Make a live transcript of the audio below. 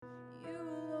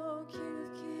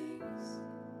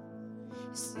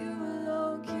Yes, you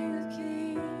alone, King of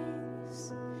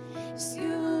Kings. Yes,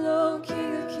 you alone,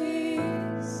 King of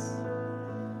Kings.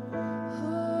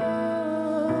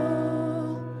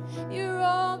 Oh, you're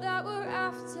all that we're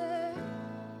after.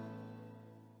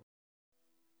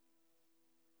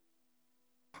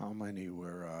 How many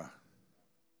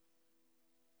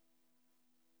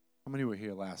were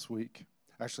here last week?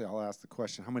 Actually, I'll ask the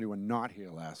question. How many were not here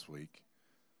last week?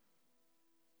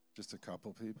 Just a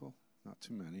couple people? Not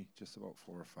too many. Just about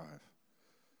 4 or 5.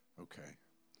 Okay.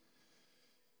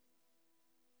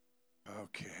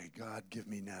 Okay, God, give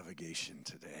me navigation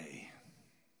today.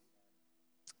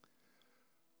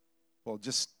 Well,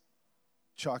 just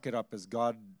chalk it up as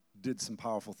God did some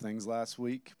powerful things last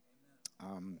week.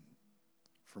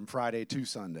 From Friday to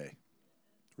Sunday.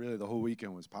 Really, the whole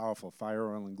weekend was powerful.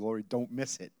 Fire, oil, and glory. Don't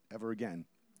miss it ever again.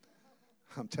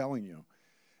 I'm telling you.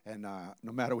 And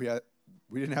no matter we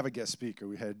didn't have a guest speaker.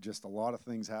 We had just a lot of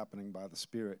things happening by the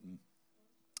Spirit. And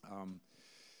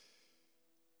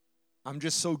I'm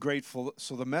just so grateful.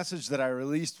 So the message that I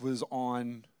released was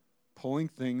on pulling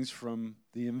things from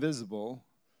the invisible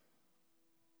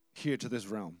here to this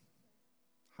realm.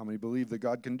 How many believe that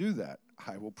God can do that?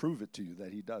 I will prove it to you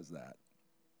that he does that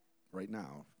right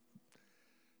now.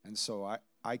 And so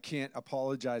I can't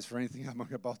apologize for anything I'm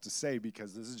about to say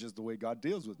because this is just the way God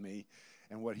deals with me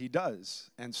and what he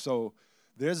does. And so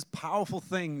there's powerful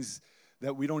things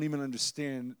that we don't even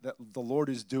understand that the Lord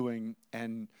is doing.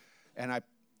 And I,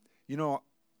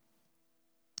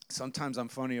 sometimes I'm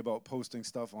funny about posting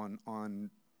stuff on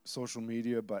social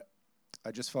media, but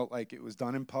I just felt like it was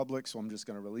done in public, so I'm just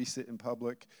going to release it in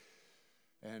public.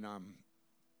 And,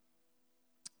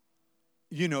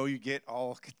 you get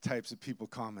all types of people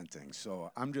commenting. So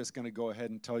I'm just going to go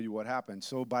ahead and tell you what happened.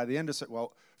 So by the end of,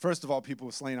 first of all, people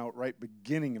were slaying out right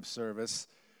beginning of service,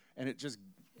 and it just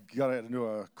got into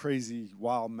a crazy,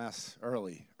 wild mess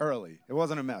early. It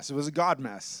wasn't a mess. It was a God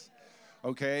mess,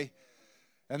 okay?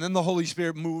 And then the Holy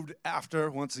Spirit moved after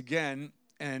once again,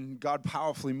 and God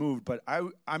powerfully moved. But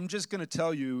I'm just going to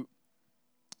tell you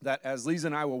that as Lisa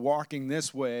and I were walking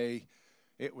this way,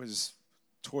 it was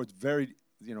towards a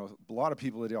lot of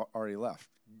people had already left.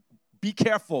 Be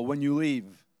careful when you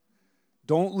leave.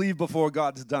 Don't leave before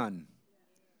God's done.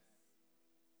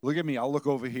 Look at me. I'll look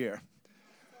over here.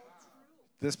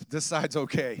 This side's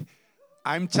okay.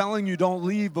 I'm telling you, don't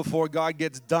leave before God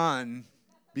gets done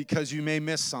because you may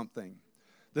miss something.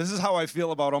 This is how I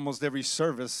feel about almost every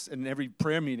service and every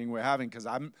prayer meeting we're having because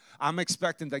I'm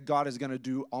expecting that God is going to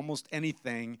do almost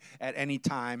anything at any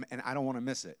time, and I don't want to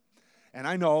miss it. And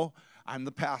I know I'm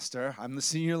the pastor, I'm the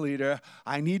senior leader,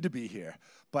 I need to be here.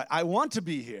 But I want to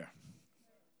be here,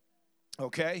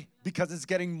 okay? Because it's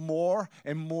getting more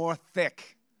and more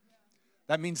thick.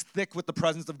 That means thick with the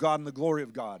presence of God and the glory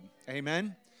of God.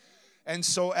 Amen? And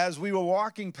so as we were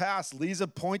walking past, Lisa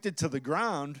pointed to the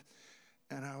ground,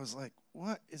 and I was like,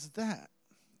 what is that?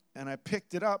 And I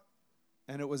picked it up,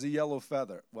 and it was a yellow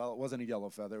feather. Well, it wasn't a yellow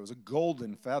feather. It was a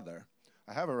golden feather.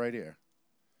 I have it right here.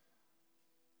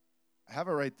 I have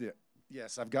it right there.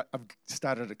 Yes, I've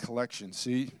started a collection,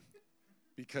 see?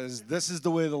 Because this is the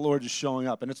way the Lord is showing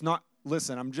up. And it's not,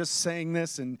 listen, I'm just saying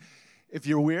this, and if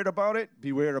you're weird about it,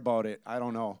 be weird about it. I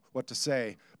don't know what to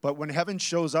say. But when heaven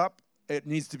shows up, it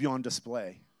needs to be on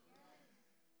display.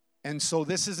 And so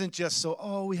this isn't just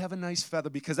we have a nice feather,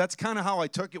 because that's kind of how I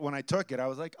took it when I took it. I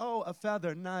was like, a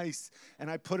feather, nice. And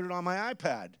I put it on my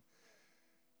iPad.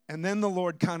 And then the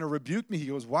Lord kind of rebuked me. He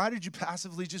goes, why did you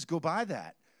passively just go by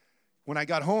that? When I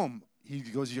got home, he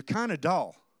goes, you're kind of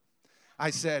dull.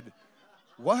 I said,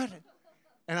 what?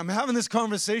 And I'm having this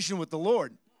conversation with the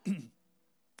Lord.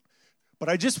 But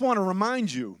I just want to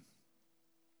remind you,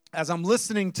 as I'm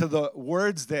listening to the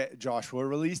words that Joshua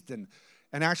released and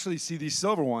actually see these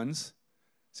silver ones,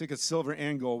 see, because silver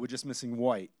and gold, we're just missing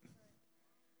white.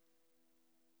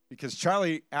 Because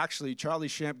Charlie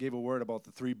Shamp gave a word about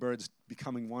the 3 birds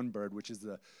becoming one bird, which is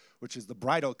the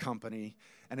bridal company,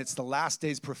 and it's the last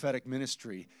days prophetic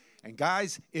ministry. And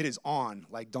guys, it is on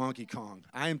like Donkey Kong.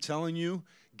 I am telling you,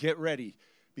 get ready,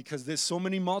 because there's so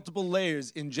many multiple layers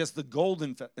in just the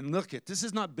golden feather. And look this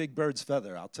is not Big Bird's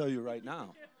feather, I'll tell you right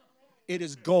now. It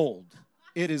is gold.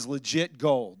 It is legit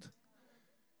gold.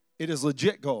 It is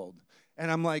legit gold.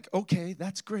 And I'm like, okay,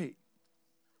 that's great.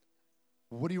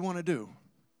 What do you want to do?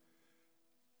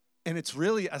 And it's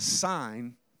really a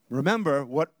sign. Remember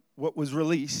what was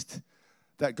released,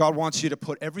 that God wants you to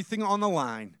put everything on the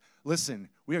line. Listen,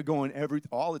 we are going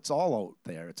it's all out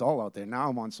there. It's all out there. Now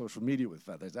I'm on social media with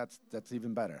feathers. That's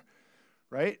even better.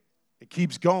 Right? It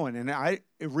keeps going. And I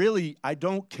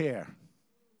don't care.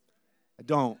 I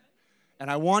don't. And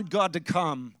I want God to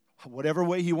come whatever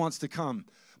way he wants to come.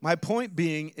 My point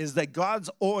being is that God's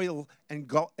oil and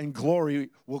glory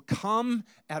will come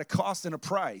at a cost and a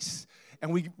price.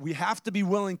 And we have to be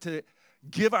willing to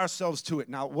give ourselves to it.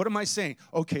 Now, what am I saying?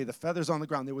 Okay, the feathers on the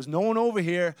ground. There was no one over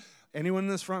here. Anyone in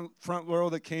this front row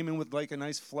that came in with like a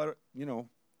nice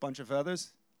bunch of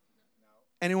feathers? No.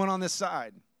 Anyone on this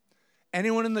side?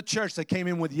 Anyone in the church that came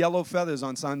in with yellow feathers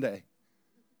on Sunday?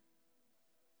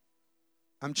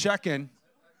 I'm checking,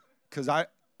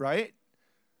 right?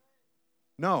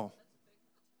 No.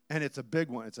 And it's a big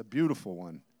one. It's a beautiful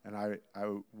one. And I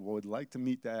would like to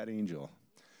meet that angel.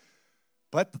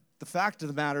 But the fact of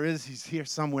the matter is he's here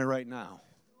somewhere right now.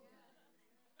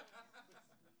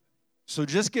 So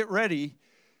just get ready,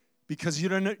 because you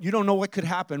don't know what could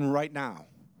happen right now.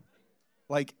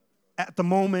 Like at the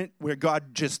moment where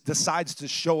God just decides to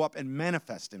show up and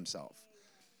manifest himself.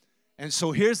 And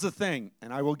so here's the thing,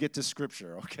 and I will get to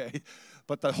scripture, okay?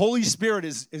 But the Holy Spirit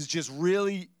is just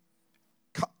really,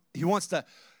 he wants to,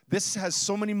 this has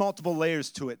so many multiple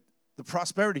layers to it. The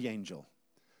prosperity angel,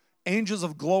 angels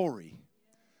of glory.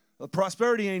 The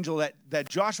prosperity angel that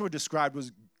Joshua described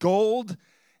was gold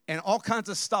and all kinds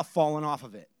of stuff falling off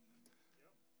of it.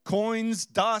 Coins,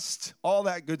 dust, all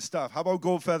that good stuff. How about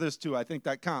gold feathers too? I think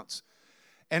that counts.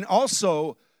 And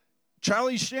also,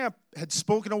 Charlie Shamp had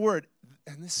spoken a word,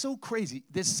 and it's so crazy.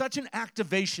 There's such an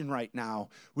activation right now.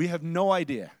 We have no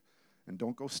idea. And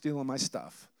don't go stealing my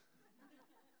stuff.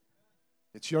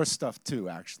 It's your stuff too,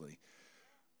 actually.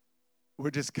 We're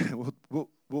just gonna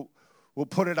we'll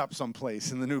put it up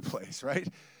someplace in the new place, right?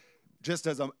 Just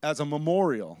as a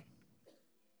memorial.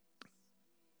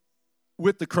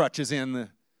 With the crutches and the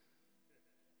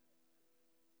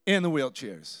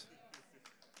wheelchairs.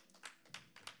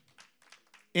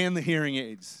 And the hearing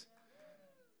aids.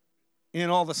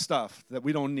 And all the stuff that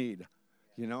we don't need,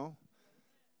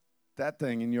 That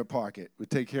thing in your pocket would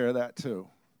take care of that too.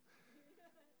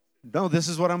 No, this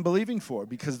is what I'm believing for,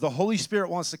 because the Holy Spirit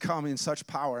wants to come in such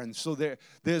power. And so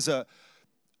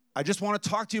I just want to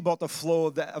talk to you about the flow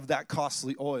of that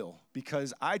costly oil,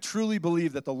 because I truly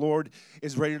believe that the Lord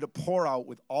is ready to pour out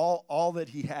with all that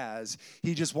he has.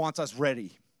 He just wants us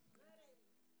ready.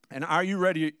 And are you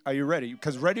ready? Are you ready?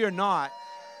 Because ready or not,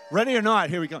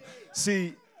 here we go.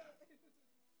 See,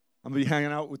 I'm going to be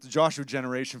hanging out with the Joshua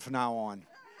generation from now on,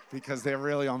 because they're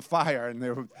really on fire and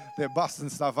they're busting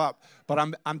stuff up. But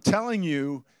I'm telling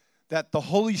you that the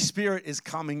Holy Spirit is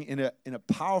coming in a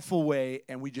powerful way,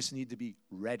 and we just need to be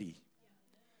ready.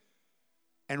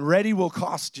 And ready will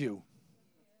cost you.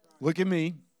 Look at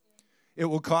me. It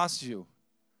will cost you.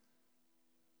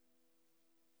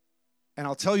 And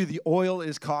I'll tell you, the oil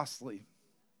is costly.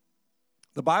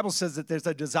 The Bible says that there's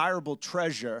a desirable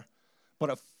treasure,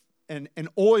 but an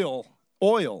oil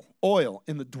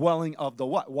in the dwelling of the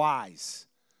what? Wise.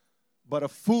 But a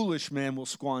foolish man will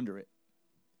squander it.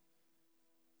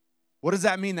 What does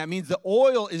that mean? That means the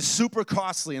oil is super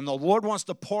costly, and the Lord wants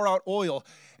to pour out oil.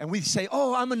 And we say,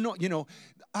 oh,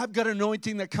 I've got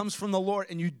anointing that comes from the Lord.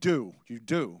 And you do.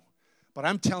 But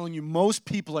I'm telling you, most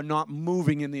people are not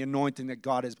moving in the anointing that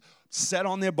God has set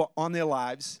on their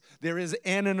lives. There is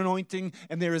an anointing,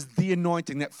 and there is the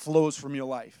anointing that flows from your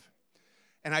life.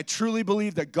 And I truly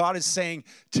believe that God is saying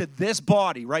to this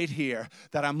body right here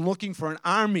that I'm looking for an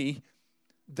army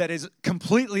that is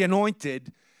completely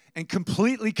anointed and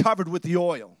completely covered with the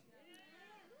oil.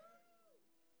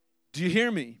 Do you hear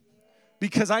me?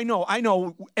 Because I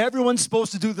know everyone's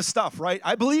supposed to do the stuff, right?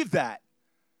 I believe that.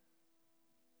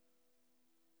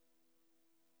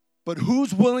 But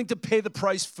who's willing to pay the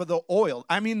price for the oil?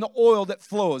 I mean, the oil that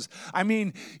flows. I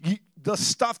mean, the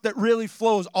stuff that really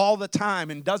flows all the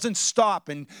time and doesn't stop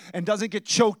and doesn't get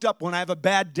choked up when I have a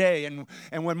bad day and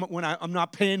when I'm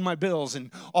not paying my bills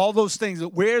and all those things.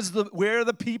 Where are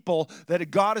the people that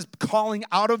God is calling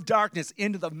out of darkness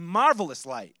into the marvelous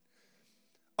light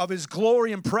of his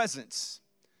glory and presence?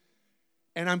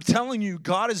 And I'm telling you,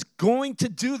 God is going to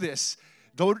do this.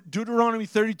 Deuteronomy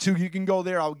 32, you can go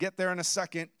there. I'll get there in a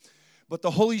second. But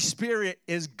the Holy Spirit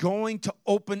is going to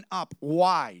open up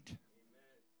wide.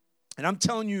 And I'm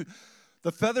telling you,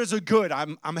 the feathers are good.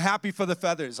 I'm happy for the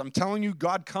feathers. I'm telling you,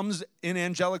 God comes in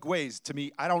angelic ways to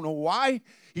me. I don't know why.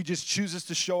 He just chooses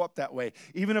to show up that way.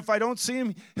 Even if I don't see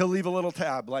him, he'll leave a little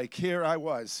tab like, here I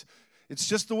was. It's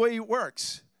just the way it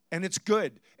works. And it's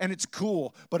good. And it's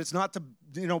cool. But it's not to,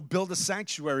 build a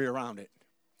sanctuary around it.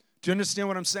 Do you understand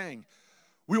what I'm saying?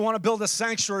 We want to build a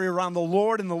sanctuary around the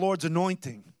Lord and the Lord's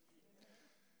anointing.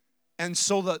 And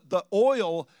so the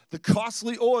oil, the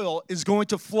costly oil, is going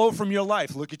to flow from your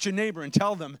life. Look at your neighbor and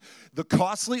tell them, the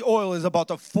costly oil is about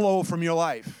to flow from your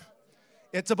life.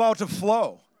 It's about to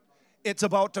flow. It's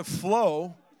about to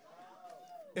flow.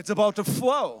 It's about to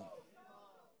flow.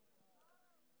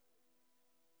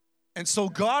 And so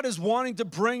God is wanting to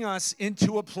bring us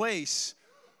into a place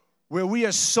where we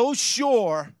are so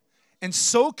sure and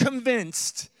so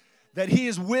convinced that He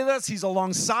is with us, He's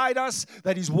alongside us,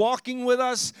 that He's walking with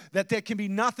us, that there can be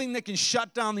nothing that can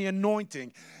shut down the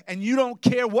anointing, and you don't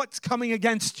care what's coming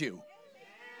against you.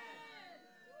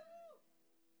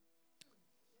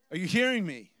 Are you hearing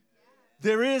me?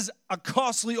 There is a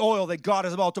costly oil that God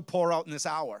is about to pour out in this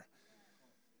hour.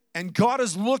 And God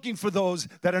is looking for those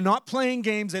that are not playing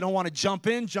games. They don't want to jump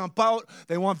in, jump out.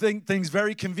 They want things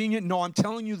very convenient. No, I'm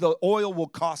telling you, the oil will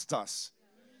cost us.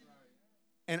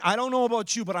 And I don't know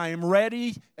about you, but I am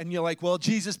ready. And you're like, well,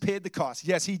 Jesus paid the cost.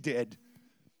 Yes, He did.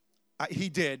 He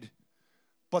did.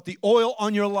 But the oil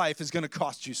on your life is going to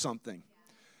cost you something.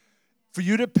 For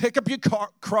you to pick up your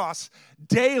cross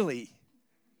daily.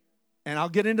 And I'll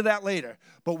get into that later.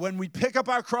 But when we pick up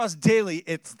our cross daily,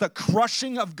 it's the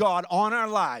crushing of God on our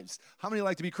lives. How many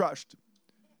like to be crushed?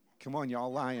 Come on,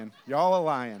 y'all lying. Y'all are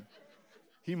lying.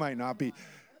 He might not be.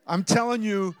 I'm telling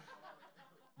you,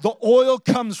 the oil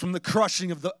comes from the crushing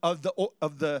of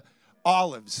the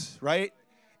olives, right?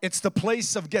 It's the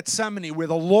place of Gethsemane where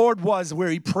the Lord was, where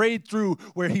He prayed through,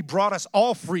 where He brought us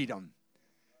all freedom.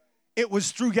 It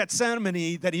was through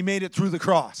Gethsemane that He made it through the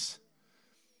cross.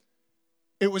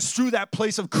 It was through that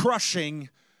place of crushing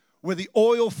where the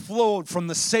oil flowed from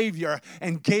the Savior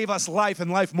and gave us life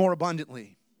and life more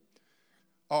abundantly.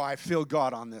 Oh, I feel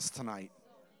God on this tonight.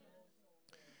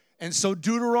 And so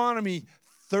Deuteronomy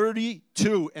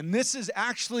 32, and this is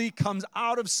actually comes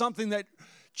out of something that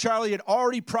Charlie had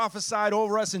already prophesied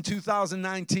over us in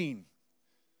 2019.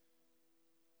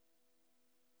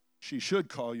 She should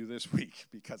call you this week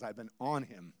because I've been on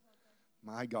him.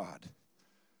 My God.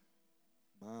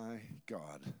 My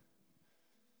God.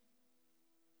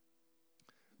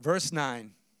 Verse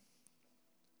 9.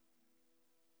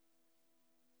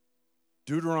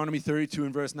 Deuteronomy 32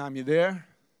 and verse 9. You there?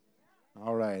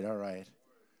 All right, all right.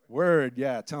 Word,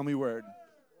 yeah, tell me word.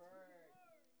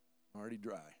 Already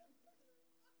dry.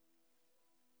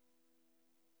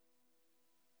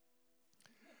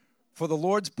 For the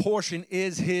Lord's portion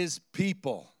is His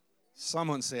people.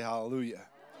 Someone say hallelujah.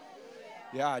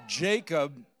 Yeah,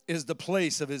 Jacob is the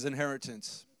place of his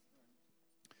inheritance.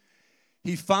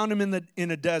 He found him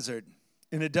in a desert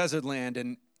land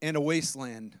and in a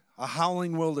wasteland, a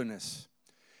howling wilderness.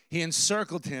 He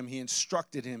encircled him, He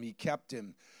instructed him, He kept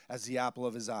him as the apple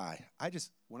of His eye.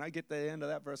 When I get to the end of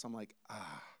that verse, I'm like,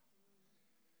 ah.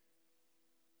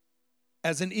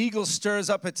 As an eagle stirs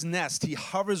up its nest, He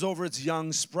hovers over its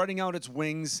young, spreading out its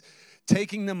wings,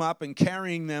 taking them up and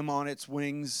carrying them on its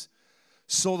wings.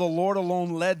 So the Lord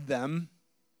alone led them,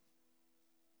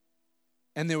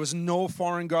 and there was no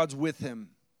foreign gods with Him.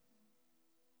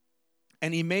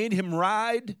 And He made him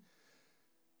ride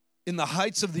in the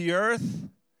heights of the earth,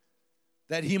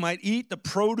 that he might eat the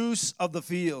produce of the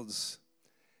fields.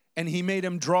 And He made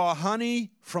him draw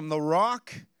honey from the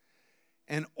rock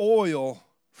and oil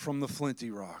from the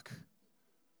flinty rock.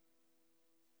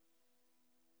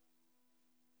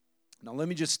 Now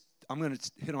I'm going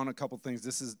to hit on a couple things.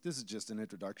 This is just an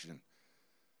introduction.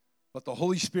 But the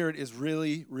Holy Spirit is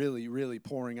really, really, really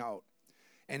pouring out.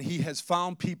 And He has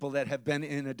found people that have been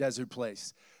in a desert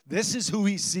place. This is who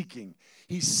He's seeking.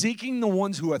 He's seeking the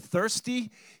ones who are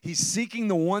thirsty. He's seeking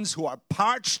the ones who are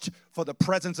parched for the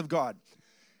presence of God.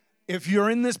 If you're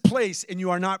in this place and you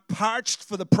are not parched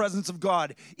for the presence of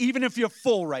God, even if you're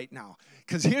full right now,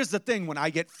 because here's the thing, when I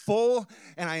get full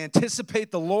and I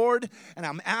anticipate the Lord and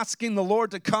I'm asking the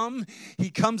Lord to come, He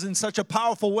comes in such a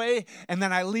powerful way, and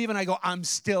then I leave and I go, I'm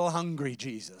still hungry,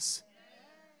 Jesus.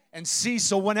 And see,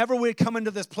 so whenever we come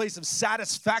into this place of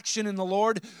satisfaction in the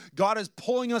Lord, God is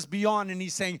pulling us beyond, and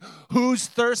He's saying, who's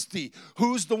thirsty?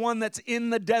 Who's the one that's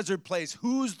in the desert place?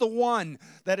 Who's the one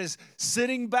that is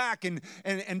sitting back and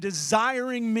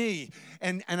desiring me?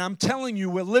 And I'm telling you,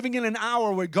 we're living in an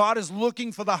hour where God is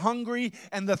looking for the hungry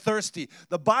and the thirsty.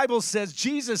 The Bible says,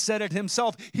 Jesus said it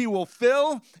Himself, He will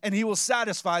fill and He will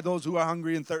satisfy those who are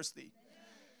hungry and thirsty.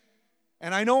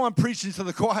 And I know I'm preaching to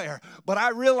the choir, but I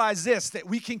realize this, that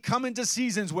we can come into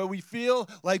seasons where we feel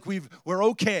like we're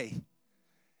okay.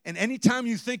 And anytime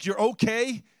you think you're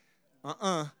okay,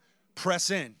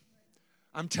 press in.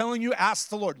 I'm telling you, ask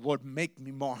the Lord, Lord, make me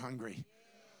more hungry.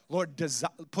 Lord,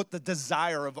 put the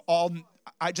desire of all,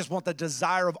 I just want the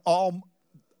desire of all,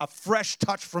 a fresh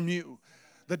touch from You.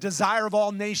 The desire of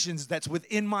all nations that's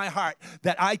within my heart,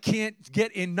 that I can't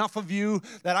get enough of You,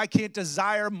 that I can't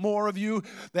desire more of You,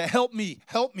 that help me,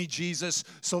 Jesus,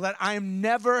 so that I am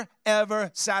never,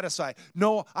 ever satisfied.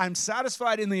 No, I'm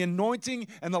satisfied in the anointing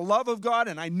and the love of God,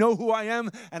 and I know who I am,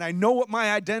 and I know what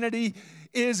my identity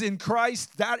is in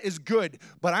Christ. That is good.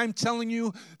 But I'm telling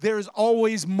you, there is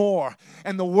always more.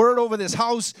 And the word over this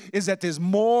house is that there's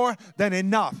more than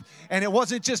enough. And it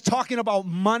wasn't just talking about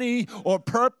money or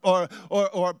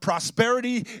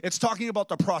prosperity. It's talking about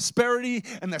the prosperity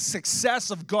and the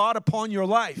success of God upon your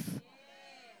life.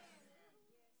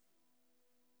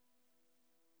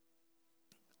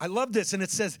 I love this, and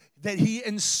it says that he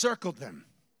encircled them,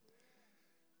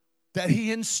 that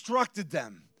he instructed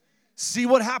them. See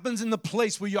what happens in the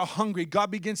place where you're hungry.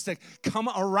 God begins to come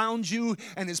around you,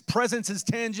 and his presence is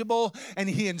tangible, and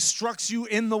he instructs you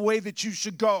in the way that you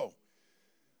should go.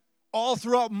 All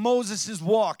throughout Moses'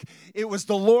 walk, it was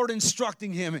the Lord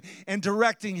instructing him and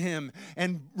directing him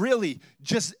and really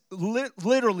just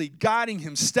literally guiding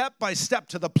him step by step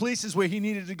to the places where he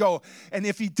needed to go. And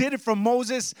if he did it for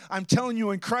Moses, I'm telling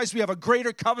you, in Christ, we have a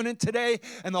greater covenant today,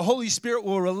 and the Holy Spirit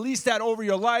will release that over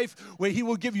your life, where he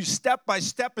will give you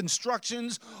step-by-step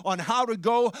instructions on how to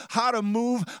go, how to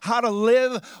move, how to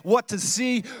live, what to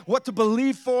see, what to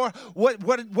believe for,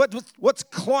 what's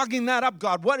clogging that up,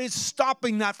 God? What is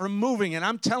stopping that from moving? And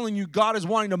I'm telling you, God is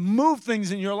wanting to move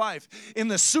things in your life, in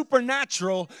the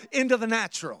supernatural into the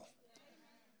natural.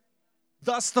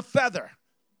 Thus the feather.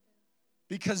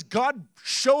 Because God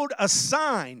showed a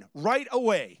sign right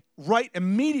away, right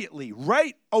immediately,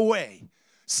 right away,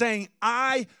 saying,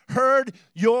 I heard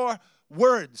your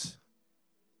words.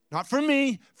 Not for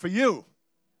me, for you.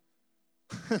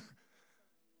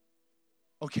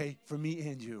 Okay, for me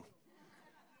and you.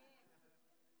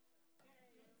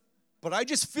 But I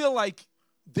just feel like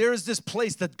there is this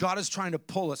place that God is trying to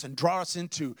pull us and draw us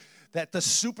into, that the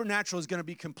supernatural is going to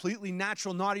be completely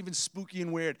natural, not even spooky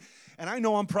and weird. And I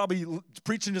know I'm probably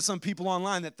preaching to some people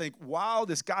online that think, wow,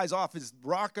 this guy's off his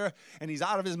rocker and he's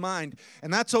out of his mind.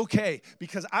 And that's okay,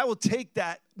 because I will take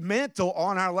that mantle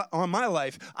on my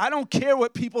life. I don't care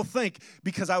what people think,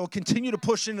 because I will continue to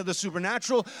push into the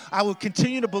supernatural. I will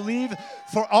continue to believe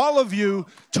for all of you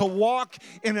to walk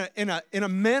in a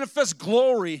manifest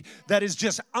glory that is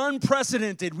just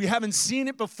unprecedented. We haven't seen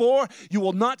it before. You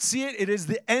will not see it. It is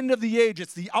the end of the age.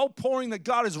 It's the outpouring that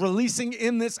God is releasing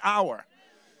in this hour.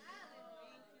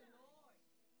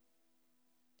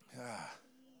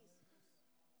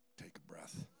 Take a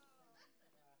breath.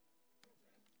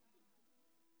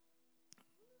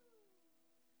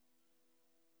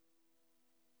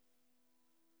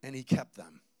 And he kept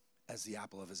them as the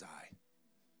apple of his eye.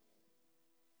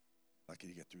 Lucky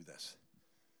to get through this.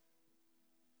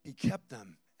 He kept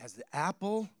them as the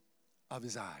apple of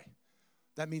his eye.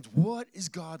 That means, what is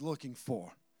God looking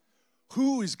for?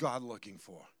 Who is God looking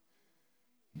for?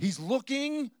 He's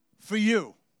looking for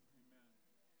you.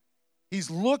 He's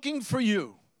looking for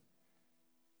you.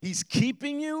 He's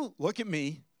keeping you. Look at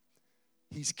me.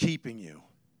 He's keeping you.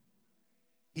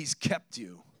 He's kept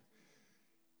you.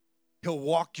 He'll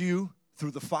walk you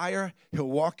through the fire. He'll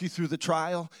walk you through the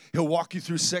trial. He'll walk you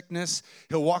through sickness.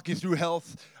 He'll walk you through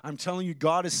health. I'm telling you,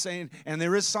 God is saying, and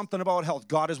there is something about health.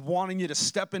 God is wanting you to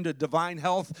step into divine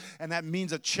health, and that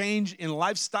means a change in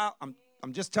lifestyle.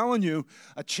 I'm just telling you,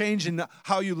 a change in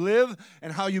how you live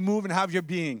and how you move and how you're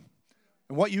being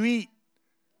and what you eat.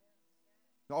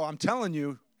 Oh, I'm telling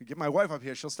you, get my wife up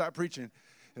here, she'll start preaching.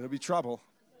 It'll be trouble.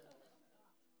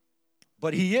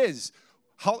 But he is.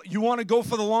 You want to go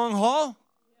for the long haul?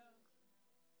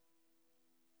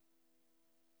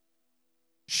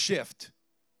 Shift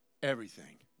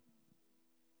everything.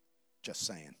 Just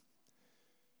saying.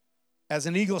 As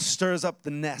an eagle stirs up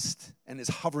the nest and is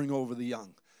hovering over the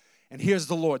young. And here's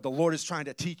the Lord. The Lord is trying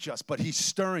to teach us, but he's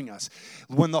stirring us.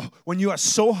 When you are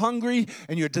so hungry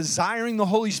and you're desiring the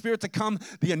Holy Spirit to come,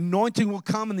 the anointing will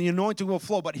come and the anointing will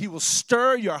flow. But he will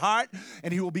stir your heart,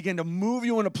 and he will begin to move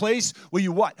you in a place where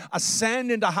you what?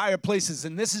 Ascend into higher places.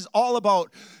 And this is all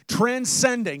about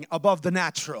transcending above the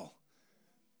natural.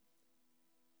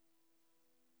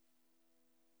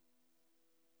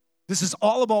 This is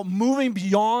all about moving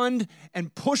beyond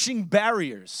and pushing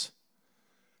barriers.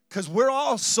 Because we're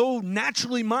all so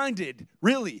naturally minded,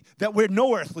 really, that we're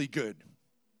no earthly good.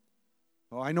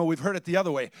 Well, I know we've heard it the other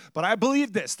way, but I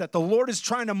believe this, that the Lord is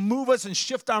trying to move us and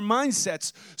shift our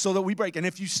mindsets so that we break. And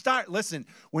if you start, listen,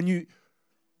 when you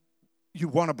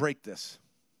want to break this,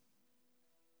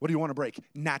 what do you want to break?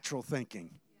 Natural thinking.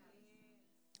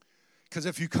 Because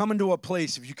if you come into a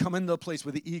place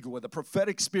where the eagle, where the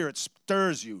prophetic spirit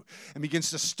stirs you and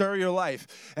begins to stir your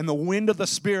life, and the wind of the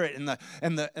spirit and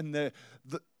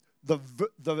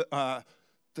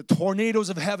the tornadoes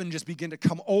of heaven just begin to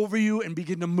come over you and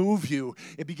begin to move you.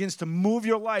 It begins to move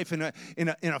your life in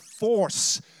a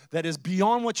force that is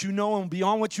beyond what you know and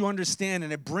beyond what you understand,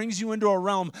 and it brings you into a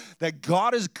realm that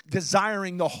God is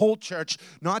desiring the whole church,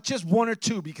 not just one or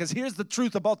two, because here's the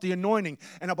truth about the anointing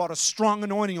and about a strong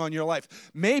anointing on your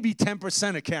life. Maybe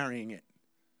 10% are carrying it.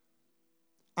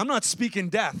 I'm not speaking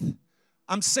death.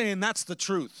 I'm saying that's the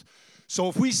truth. So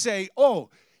if we say, oh,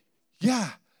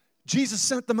 yeah, Jesus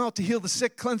sent them out to heal the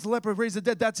sick, cleanse the leper, raise the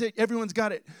dead. That's it. Everyone's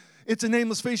got it. It's a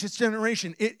nameless, faceless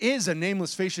generation. It is a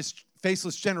nameless,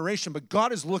 faceless generation, but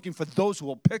God is looking for those who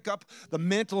will pick up the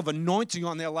mantle of anointing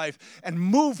on their life and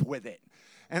move with it.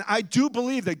 And I do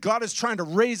believe that God is trying to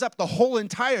raise up the whole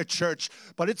entire church,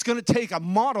 but it's going to take a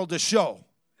model to show.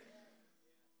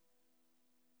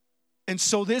 And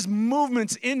so there's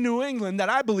movements in New England that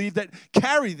I believe that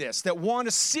carry this, that want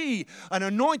to see an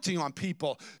anointing on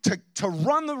people to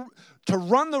run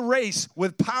the race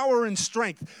with power and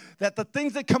strength, that the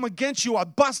things that come against you are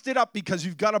busted up because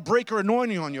you've got a breaker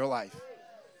anointing on your life.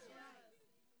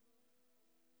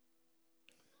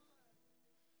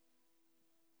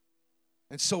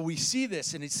 And so we see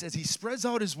this, and it says he spreads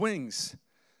out his wings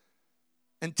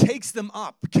and takes them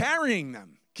up, carrying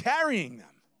them.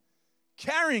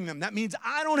 That means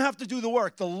I don't have to do the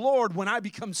work. The Lord, when I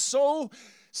become so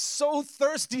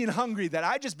thirsty and hungry that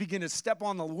I just begin to step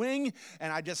on the wing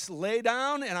and I just lay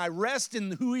down and I rest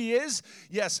in who he is,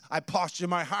 yes, I posture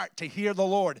my heart to hear the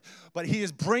Lord. But he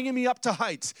is bringing me up to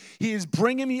heights. He is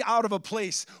bringing me out of a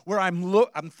place where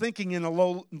I'm thinking in a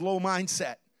low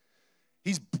mindset.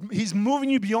 He's moving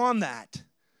you beyond that,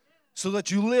 so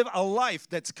that you live a life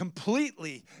that's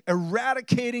completely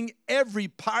eradicating every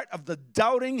part of the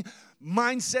doubting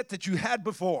mindset that you had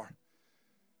before.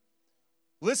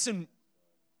 Listen,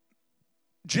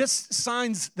 just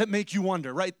signs that make you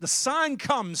wonder, right? The sign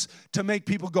comes to make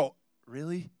people go,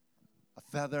 really? A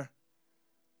feather?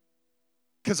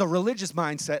 Because a religious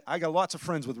mindset, I got lots of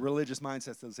friends with religious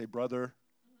mindsets that say, brother,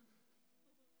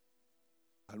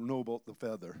 I don't know about the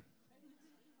feather.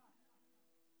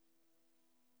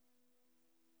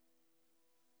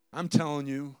 I'm telling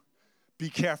you, be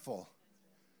careful.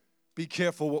 Be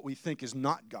careful what we think is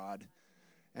not God,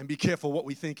 and be careful what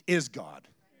we think is God.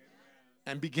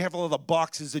 And be careful of the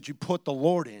boxes that you put the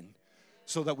Lord in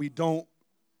so that we don't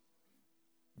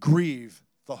grieve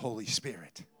the Holy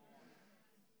Spirit.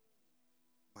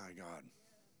 My God.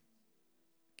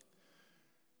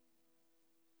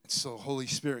 And so, Holy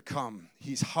Spirit, come.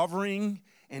 He's hovering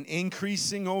and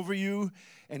increasing over you,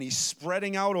 and he's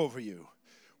spreading out over you.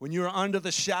 When you're under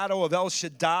the shadow of El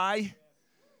Shaddai,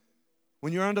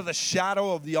 when you're under the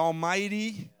shadow of the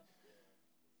Almighty,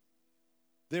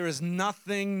 there is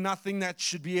nothing that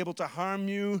should be able to harm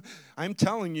you. I'm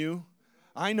telling you,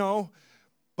 I know,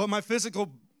 but my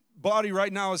physical body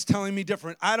right now is telling me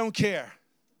different. I don't care.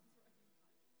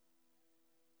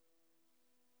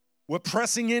 We're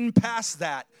pressing in past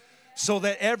that so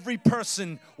that every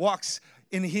person walks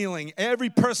in healing. Every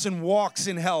person walks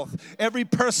in health. Every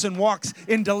person walks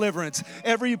in deliverance.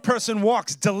 Every person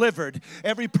walks delivered.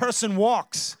 Every person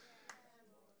walks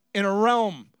in a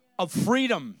realm of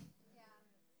freedom.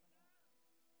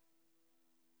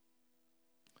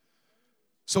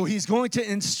 So he's going to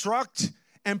instruct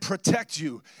and protect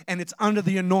you, and it's under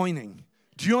the anointing.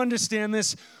 Do you understand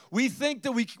this? We think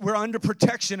that we're under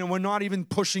protection and we're not even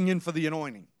pushing in for the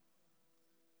anointing.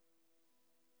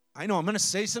 I know I'm going to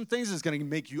say some things that's going to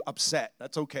make you upset.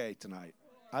 That's okay tonight.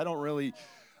 I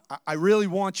really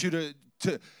want you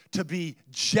to be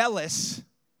jealous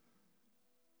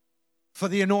for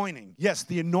the anointing. Yes,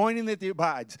 the anointing that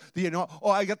abides.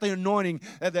 I got the anointing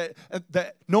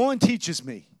that no one teaches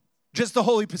me. Just the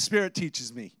Holy Spirit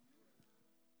teaches me.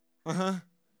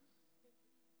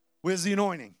 Where's the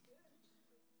anointing?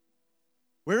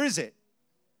 Where is it?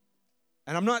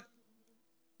 And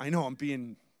I know I'm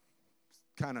being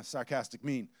kind of sarcastic,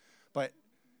 mean, but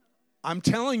I'm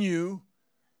telling you,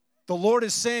 the Lord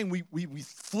is saying we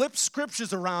flip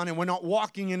scriptures around and we're not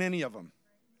walking in any of them.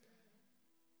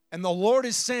 And the Lord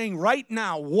is saying right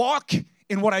now, walk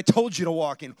in what I told you to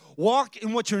walk in. Walk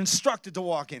in what you're instructed to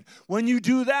walk in. When you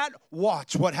do that,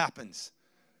 watch what happens.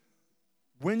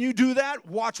 When you do that,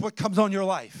 watch what comes on your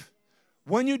life.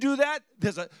 When you do that,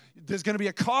 there's going to be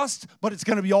a cost, but it's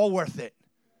going to be all worth it.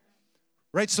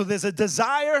 Right? So there's a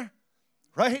desire,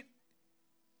 right,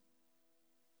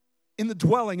 in the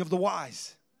dwelling of the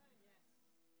wise.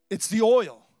 It's the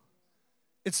oil.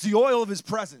 It's the oil of his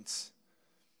presence.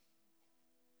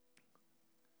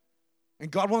 And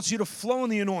God wants you to flow in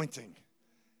the anointing.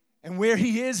 And where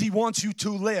he is, he wants you to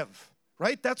live.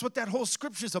 right? That's what that whole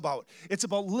scripture is about. It's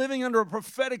about living under a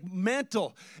prophetic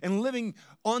mantle and living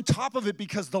on top of it,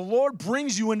 because the Lord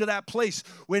brings you into that place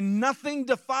where nothing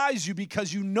defies you,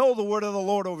 because you know the word of the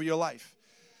Lord over your life.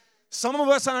 Some of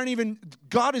us aren't even,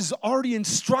 God has already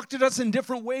instructed us in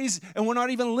different ways, and we're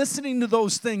not even listening to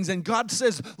those things. And God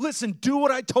says, listen, do what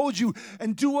I told you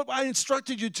and do what I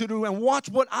instructed you to do and watch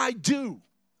what I do.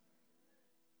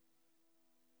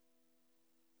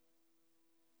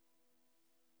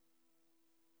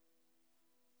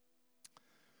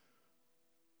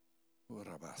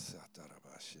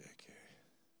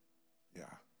 Yeah.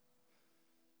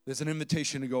 There's an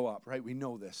invitation to go up, right? We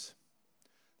know this.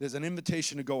 There's an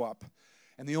invitation to go up.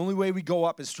 And the only way we go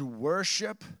up is through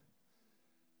worship.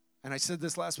 And I said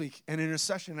this last week, and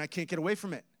intercession, and I can't get away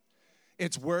from it.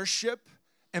 It's worship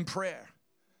and prayer.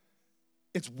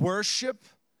 It's worship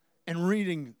and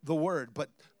reading the word. But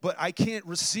I can't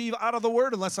receive out of the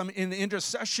word unless I'm in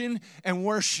intercession and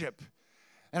worship.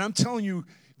 And I'm telling you,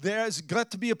 there's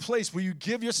got to be a place where you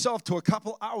give yourself to a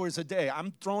couple hours a day.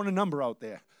 I'm throwing a number out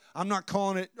there. I'm not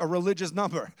calling it a religious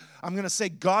number. I'm going to say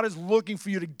God is looking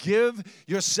for you to give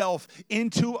yourself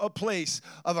into a place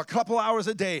of a couple hours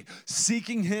a day,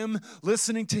 seeking Him,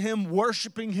 listening to Him,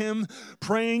 worshiping Him,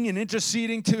 praying and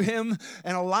interceding to Him,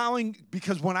 and allowing,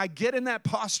 because when I get in that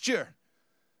posture,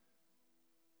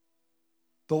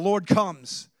 the Lord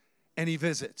comes and He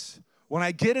visits. When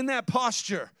I get in that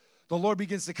posture, the Lord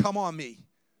begins to come on me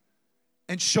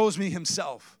and shows me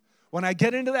Himself. When I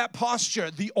get into that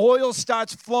posture, the oil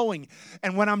starts flowing.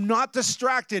 And when I'm not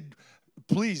distracted,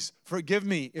 please forgive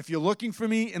me. If you're looking for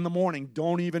me in the morning,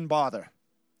 don't even bother.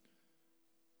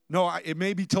 No, it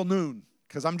may be till noon,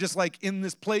 because I'm just like in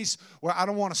this place where I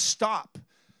don't want to stop.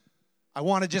 I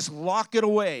want to just lock it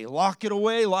away, lock it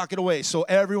away, lock it away. So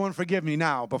everyone forgive me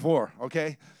now before,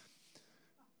 okay?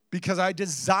 Because I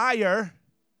desire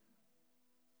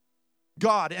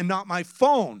God and not my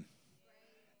phone.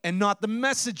 And not the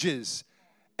messages,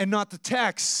 and not the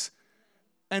texts,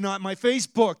 and not my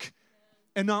Facebook,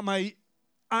 and not my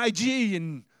IG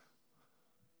and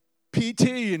PT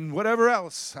and whatever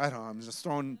else. I don't know, I'm just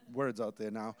throwing words out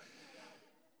there now.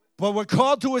 But we're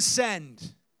called to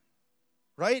ascend,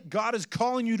 right? God is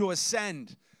calling you to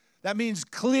ascend. That means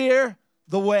clear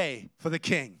the way for the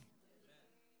King.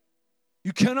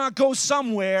 You cannot go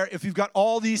somewhere if you've got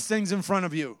all these things in front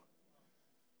of you.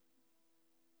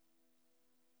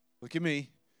 Look at me.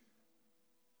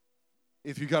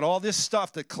 If you got all this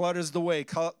stuff that clutters the way,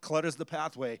 clutters the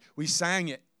pathway, we sang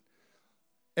it.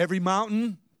 Every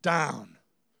mountain, down.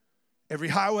 Every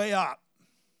highway, up.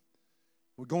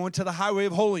 We're going to the highway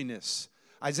of holiness.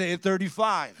 Isaiah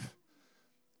 35.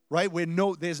 Right?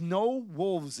 There's no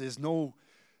wolves, there's no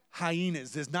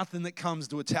hyenas, there's nothing that comes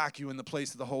to attack you in the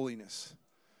place of the holiness.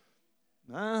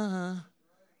 What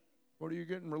are you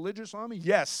getting religious on me?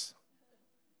 Yes.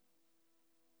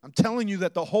 I'm telling you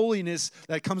that the holiness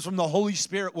that comes from the Holy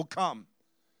Spirit will come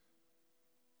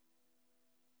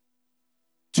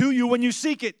to you when you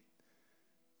seek it.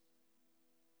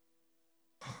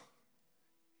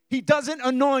 He doesn't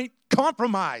anoint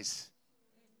compromise.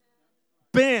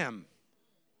 Bam.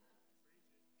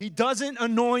 He doesn't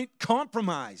anoint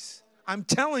compromise. I'm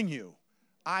telling you,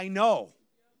 I know.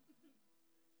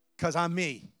 Because I'm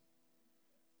me.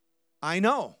 I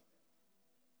know.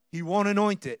 He won't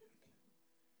anoint it.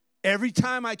 Every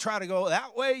time I try to go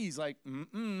that way, He's like,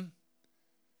 no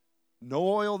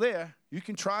oil there. You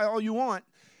can try all you want.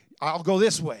 I'll go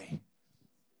this way.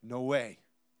 No way.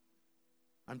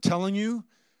 I'm telling you,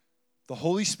 the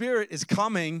Holy Spirit is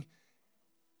coming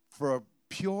for a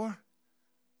pure,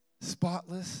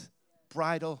 spotless,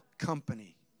 bridal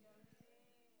company.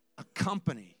 A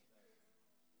company.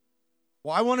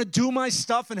 Well, I want to do my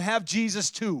stuff and have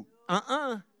Jesus too.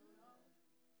 Oh,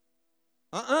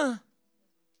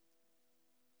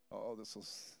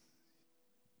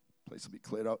 place will be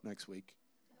cleared out next week.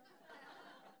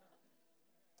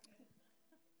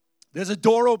 There's a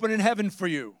door open in heaven for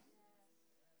you.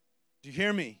 Do you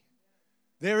hear me?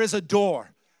 There is a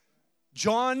door.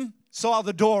 John saw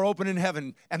the door open in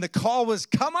heaven, and the call was,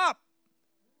 come up.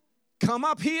 Come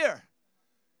up here.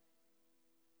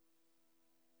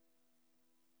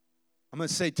 I'm going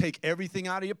to say, take everything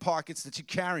out of your pockets that you're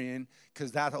carrying,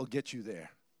 because that'll get you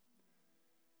there.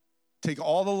 Take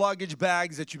all the luggage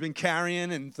bags that you've been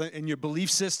carrying and your belief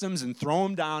systems and throw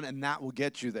them down, and that will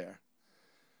get you there.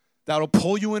 That'll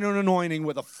pull you into an anointing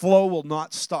where the flow will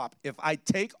not stop. If I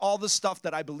take all the stuff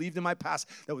that I believed in my past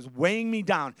that was weighing me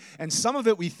down, and some of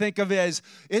it we think of as,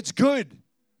 it's good.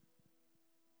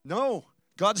 No.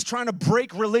 God's trying to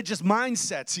break religious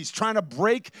mindsets. He's trying to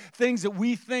break things that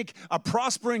we think are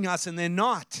prospering us, and they're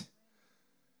not.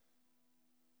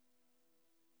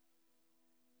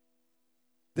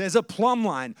 There's a plumb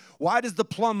line. Why does the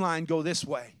plumb line go this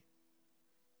way?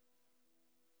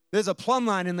 There's a plumb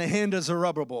line in the hand of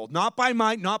Zerubbabel. Not by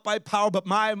might, not by power, but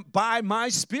by my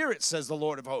spirit, says the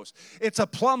Lord of hosts. It's a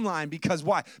plumb line because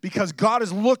why? Because God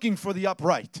is looking for the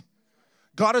upright.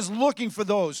 God is looking for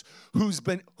those who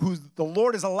the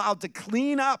Lord is allowed to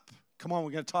clean up. Come on,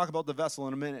 we're going to talk about the vessel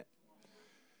in a minute.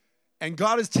 And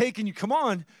God is taking you. Come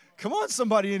on,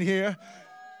 somebody in here.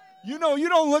 You know, you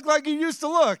don't look like you used to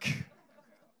look.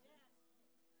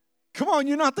 Come on,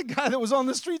 you're not the guy that was on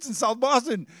the streets in South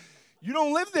Boston. You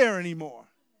don't live there anymore.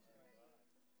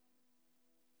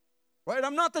 Right?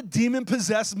 I'm not the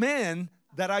demon-possessed man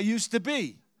that I used to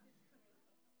be.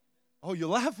 Oh, you're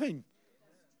laughing.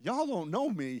 Y'all don't know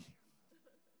me.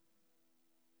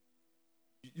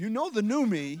 You know the new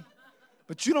me,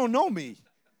 but you don't know me.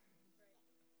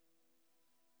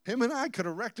 Him and I could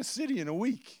have wrecked a city in a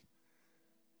week.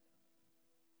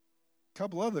 A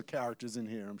couple other characters in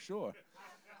here, I'm sure.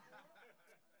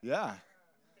 Yeah.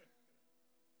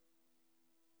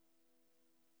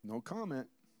 No comment.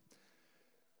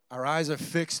 Our eyes are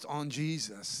fixed on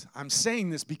Jesus. I'm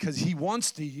saying this because he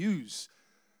wants to use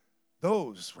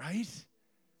those, right?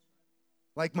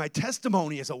 Like my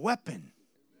testimony is a weapon.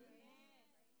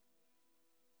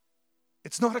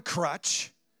 It's not a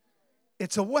crutch.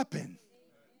 It's a weapon.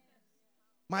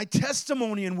 My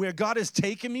testimony and where God has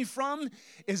taken me from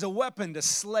is a weapon to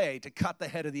slay, to cut the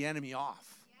head of the enemy off.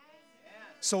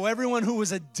 So everyone who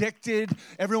was addicted,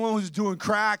 everyone who was doing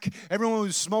crack, everyone who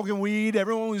was smoking weed,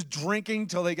 everyone who was drinking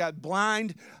till they got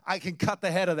blind, I can cut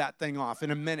the head of that thing off in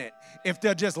a minute if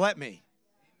they'll just let me.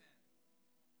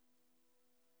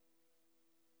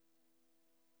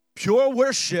 Pure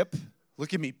worship,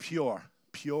 look at me, pure.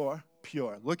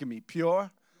 Look at me,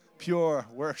 pure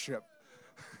worship.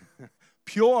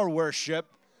 Pure worship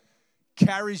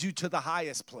carries you to the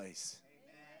highest place.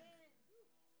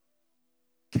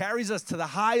 Carries us to the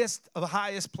highest of the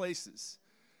highest places.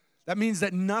 That means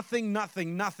that nothing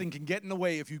can get in the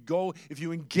way if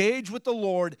you engage with the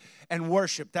Lord and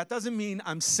worship. That doesn't mean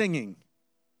I'm singing.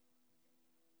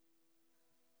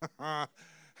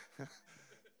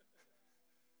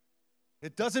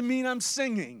 It doesn't mean I'm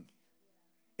singing.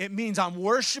 It means I'm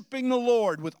worshiping the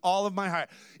Lord with all of my heart.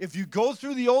 If you go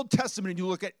through the Old Testament and you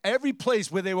look at every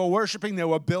place where they were worshiping, they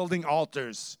were building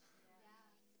altars.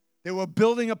 They were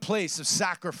building a place of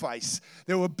sacrifice.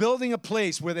 They were building a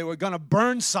place where they were going to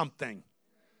burn something.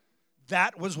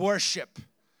 That was worship.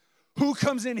 Who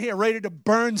comes in here ready to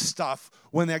burn stuff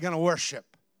when they're going to worship?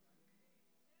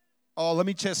 Oh, let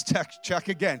me just check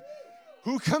again.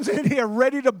 Who comes in here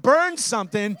ready to burn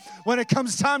something when it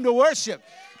comes time to worship?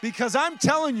 Because I'm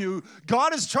telling you,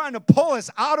 God is trying to pull us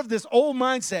out of this old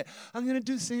mindset. I'm going to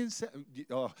do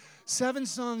seven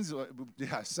songs.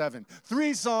 Yeah, 7.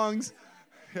 3 songs.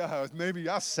 Yeah, maybe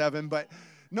 7, but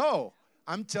no,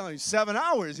 I'm telling you, 7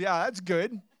 hours, yeah, that's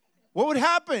good. What would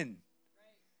happen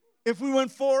if we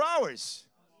went 4 hours?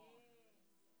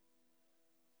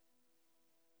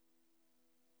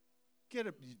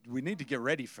 We need to get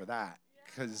ready for that,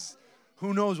 because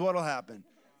who knows what will happen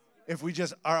if we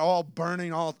just are all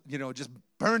burning just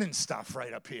burning stuff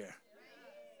right up here.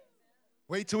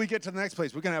 Wait till we get to the next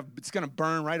place. It's going to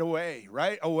burn right away.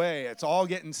 It's all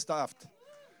getting stuffed.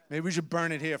 Maybe we should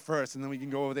burn it here first, and then we can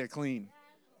go over there clean.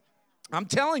 I'm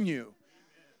telling you,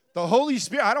 the Holy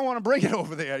Spirit, I don't want to bring it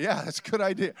over there. Yeah, that's a good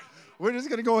idea. We're just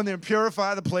going to go in there and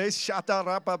purify the place,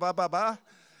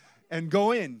 and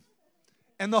go in.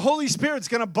 And the Holy Spirit's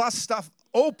going to bust stuff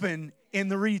open in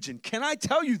the region. Can I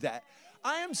tell you that?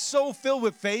 I am so filled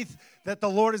with faith that the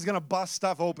Lord is going to bust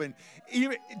stuff open.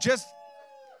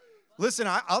 Listen,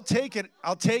 I'll take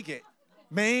it.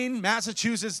 Maine,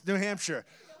 Massachusetts, New Hampshire.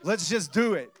 Let's just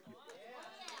do it.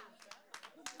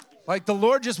 Like the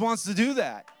Lord just wants to do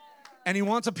that. And he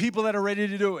wants a people that are ready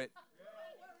to do it.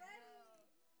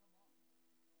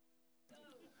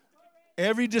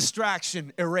 Every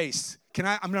distraction erased.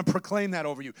 I'm going to proclaim that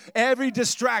over you. Every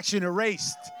distraction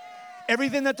erased.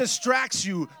 Everything that distracts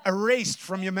you erased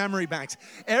from your memory banks.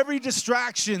 Every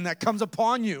distraction that comes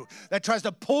upon you that tries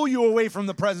to pull you away from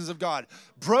the presence of God,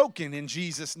 broken in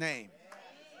Jesus' name.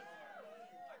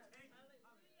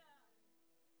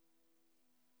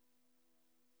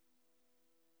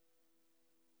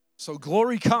 So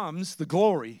glory comes, the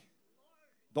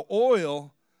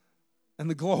oil, and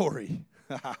the glory,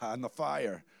 and the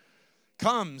fire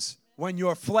comes when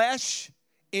your flesh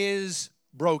is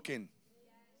broken.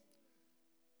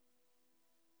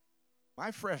 My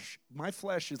flesh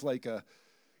is like a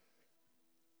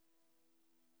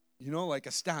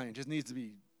stallion. It just needs to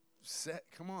be set.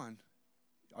 Come on.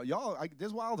 Y'all,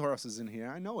 there's wild horses in here.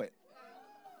 I know it.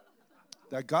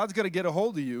 that God's got to get a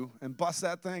hold of you and bust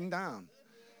that thing down.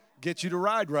 Get you to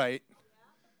ride right.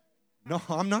 No,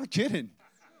 I'm not kidding.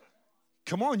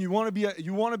 Come on, you want to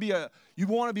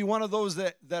be one of those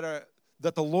that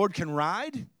the Lord can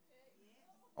ride?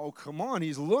 Oh, come on,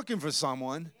 he's looking for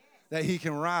someone that he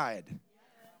can ride.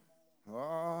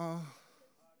 Oh,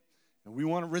 and we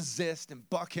want to resist and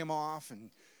buck him off and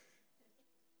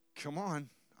come on,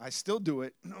 I still do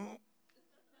it. No.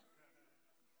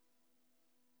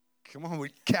 Come on, we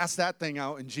cast that thing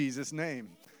out in Jesus' name.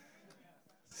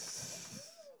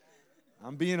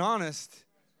 I'm being honest.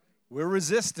 We're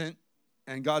resistant,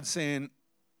 and God's saying,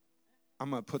 I'm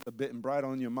going to put the bit and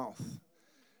bridle in your mouth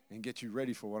and get you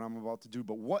ready for what I'm about to do.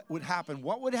 But what would happen?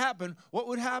 What would happen? What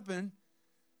would happen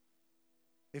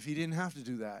if he didn't have to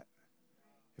do that?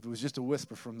 If it was just a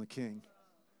whisper from the king?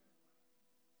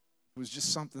 It was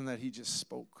just something that he just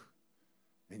spoke,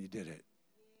 and you did it.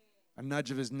 A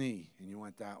nudge of his knee, and you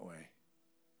went that way.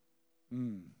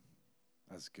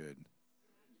 That's good.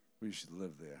 We should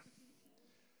live there.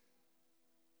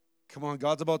 Come on,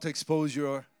 God's about to expose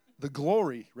the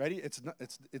glory. Ready? It's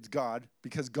God,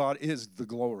 because God is the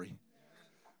glory.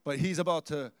 But he's about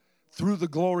to, through the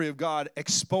glory of God,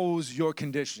 expose your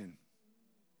condition.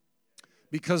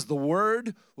 Because the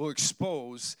word will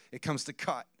expose, it comes to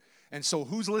cut. And so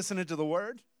who's listening to the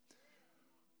word?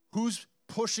 Who's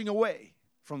pushing away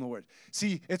from the word?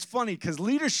 See, it's funny because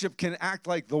leadership can act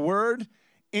like the word,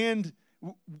 and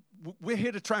we're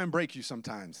here to try and break you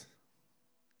sometimes.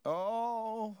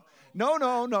 Oh,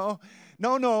 no.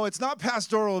 It's not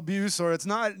pastoral abuse or it's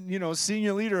not,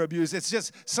 senior leader abuse. It's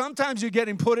just sometimes you're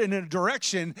getting put in a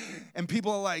direction and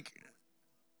people are like,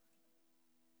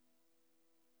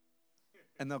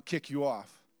 and they'll kick you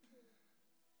off.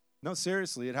 No,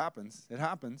 seriously, it happens. It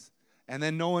happens. And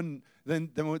then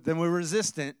then we're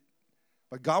resistant.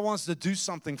 But God wants to do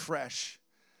something fresh.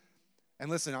 And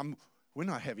listen, we're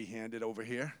not heavy-handed over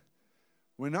here.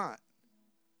 We're not.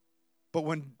 But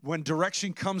when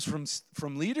direction comes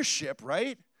from leadership,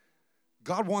 right?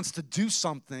 God wants to do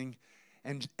something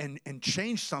and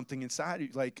change something inside you.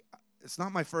 Like, it's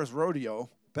not my first rodeo.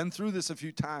 Been through this a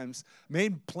few times.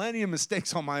 Made plenty of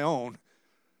mistakes on my own.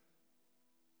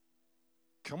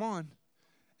 Come on.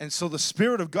 And so the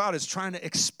Spirit of God is trying to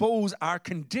expose our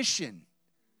condition.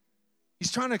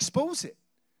 He's trying to expose it.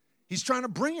 He's trying to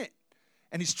bring it.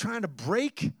 And he's trying to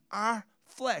break our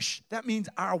flesh. That means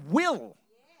our will.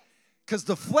 Because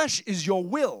the flesh is your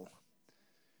will.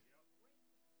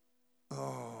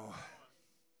 Oh.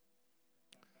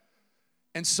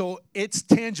 And so it's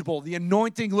tangible. The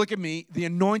anointing, look at me, the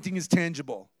anointing is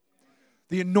tangible.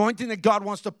 The anointing that God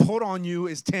wants to put on you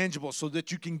is tangible so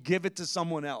that you can give it to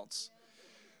someone else.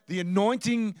 The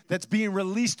anointing that's being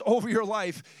released over your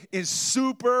life is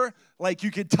super, like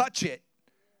you can touch it,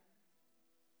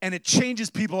 and it changes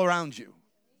people around you.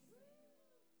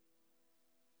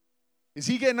 Is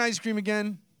he getting ice cream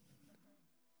again?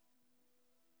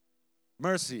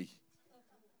 Mercy.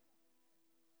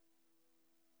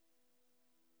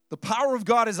 The power of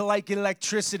God is like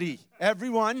electricity.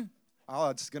 Everyone,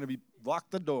 it's going to be, lock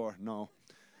the door. No.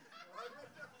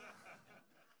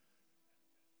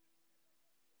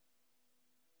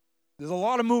 There's a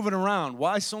lot of moving around.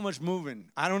 Why so much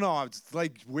moving? I don't know. It's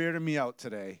like weirding me out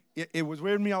today. It was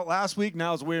weirding me out last week.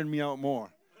 Now it's weirding me out more.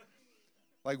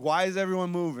 Like, why is everyone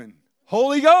moving?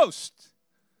 Holy Ghost.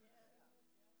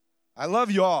 I love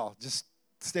you all. Just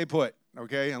stay put,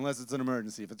 okay? Unless it's an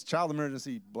emergency. If it's a child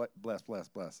emergency, bless.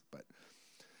 But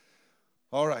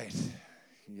all right.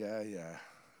 Yeah.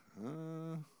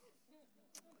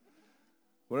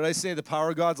 What did I say? The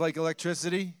power of God's like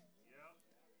electricity?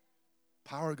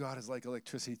 Power of God is like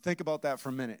electricity. Think about that for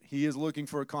a minute. He is looking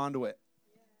for a conduit.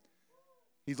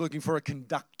 He's looking for a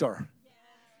conductor.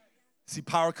 See,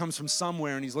 power comes from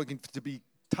somewhere, and he's looking to be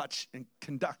touched and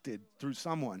conducted through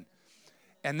someone.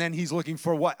 And then he's looking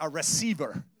for what? A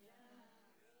receiver.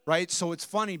 Right? So it's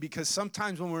funny because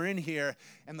sometimes when we're in here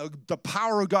and the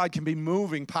power of God can be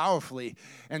moving powerfully,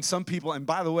 and some people, and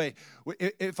by the way,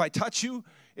 if I touch you,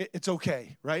 it's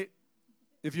okay, right?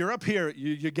 If you're up here,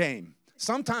 you're game.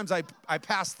 Sometimes I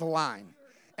pass the line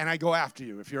and I go after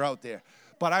you if you're out there.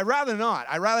 But I'd rather not.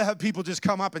 I'd rather have people just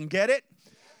come up and get it.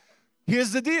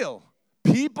 Here's the deal.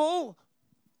 People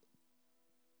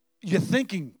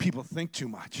think too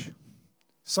much.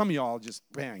 Some of y'all just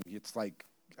bang. It's like,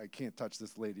 I can't touch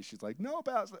this lady. She's like, no,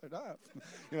 Pastor.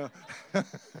 No.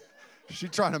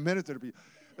 She's trying to minister to people.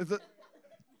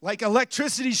 Like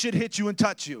electricity should hit you and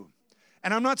touch you.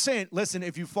 And I'm not saying, listen,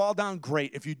 if you fall down,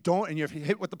 great. If you don't and you're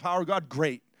hit with the power of God,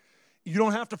 great. You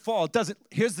don't have to fall.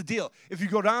 Here's the deal. If you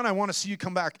go down, I want to see you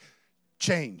come back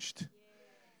changed.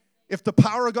 If the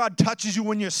power of God touches you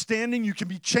when you're standing, you can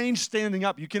be changed standing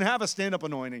up. You can have a stand-up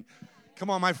anointing. Come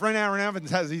on, my friend Aaron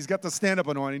Evans he's got the stand-up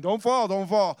anointing. Don't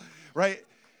fall, right?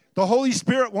 The Holy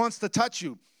Spirit wants to touch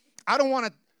you.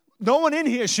 No one in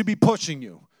here should be pushing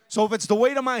you. So if it's the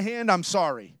weight of my hand, I'm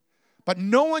sorry. But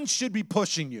no one should be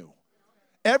pushing you.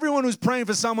 Everyone who's praying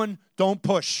for someone, don't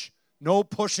push. No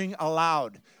pushing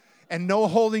allowed. And no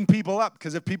holding people up,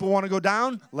 because if people want to go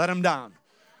down, let them down.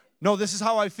 No, this is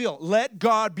how I feel. Let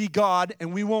God be God,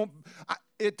 and we won't.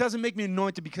 It doesn't make me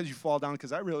anointed because you fall down,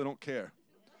 because I really don't care.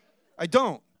 I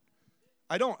don't.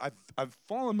 I've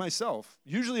fallen myself.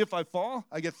 Usually if I fall,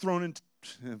 I get thrown into,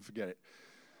 forget it.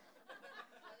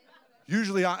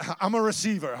 Usually I'm a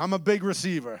receiver. I'm a big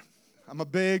receiver.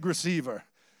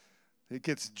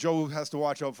 Joe has to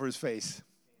watch out for his face.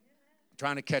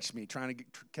 Trying to catch me.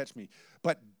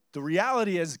 But the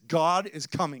reality is God is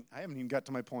coming. I haven't even got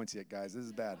to my points yet, guys. This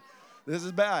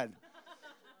is bad.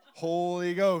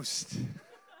 Holy Ghost.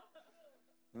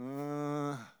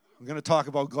 I'm going to talk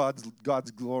about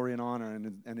God's glory and honor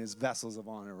and his vessels of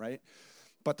honor, right?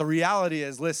 But the reality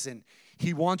is, listen,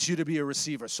 he wants you to be a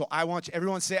receiver. So I want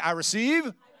everyone to say, I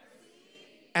receive,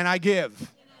 and I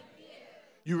give.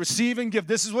 You receive and give.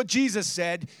 This is what Jesus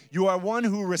said. You are one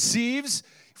who receives.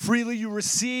 Freely you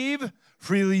receive,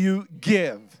 freely you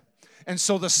give. And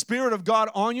so the Spirit of God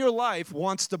on your life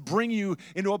wants to bring you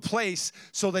into a place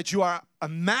so that you are a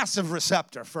massive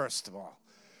receptor, first of all.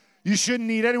 You shouldn't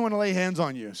need anyone to lay hands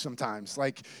on you sometimes.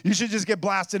 Like, you should just get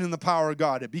blasted in the power of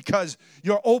God because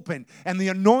you're open and the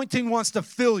anointing wants to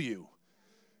fill you.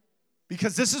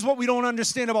 Because this is what we don't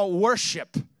understand about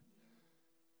worship.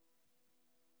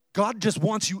 God just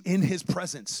wants you in his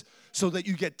presence so that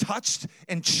you get touched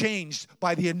and changed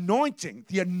by the anointing.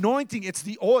 The anointing, it's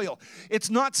the oil. It's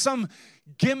not some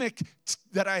gimmick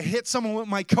that I hit someone with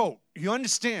my coat. You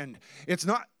understand? It's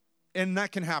not, and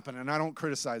that can happen, and I don't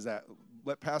criticize that.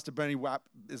 Let Pastor Benny whap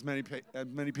as many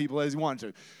people as he wants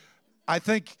to. I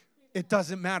think it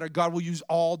doesn't matter. God will use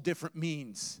all different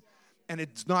means. And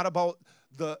it's not about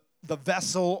the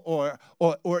vessel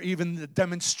or even the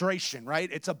demonstration, right?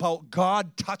 It's about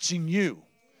God touching you.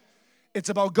 It's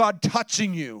about God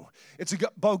touching you. It's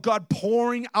about God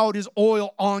pouring out his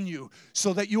oil on you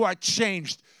so that you are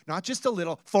changed, not just a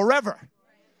little, forever.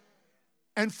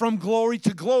 And from glory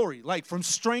to glory, like from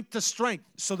strength to strength,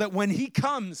 so that when he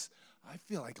comes, I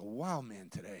feel like a wild man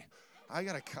today. I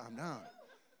got to calm down.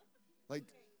 Like,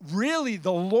 really,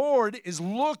 the Lord is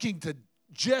looking to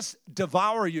just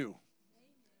devour you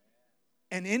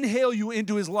and inhale you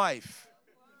into his life.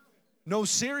 No,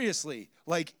 seriously.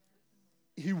 Like,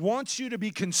 he wants you to be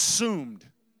consumed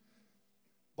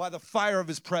by the fire of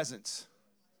his presence.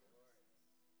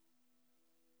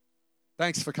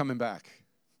 Thanks for coming back.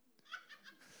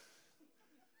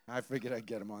 I figured I'd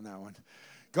get him on that one.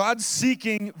 God's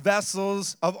seeking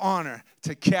vessels of honor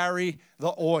to carry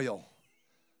the oil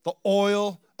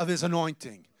of his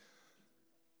anointing.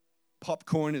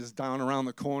 Popcorn is down around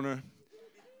the corner.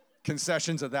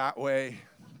 Concessions are that way.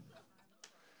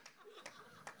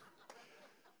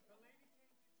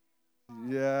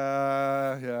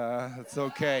 Yeah, it's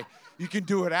okay. You can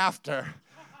do it after.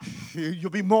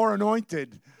 You'll be more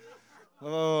anointed.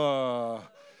 Oh.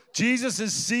 Jesus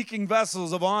is seeking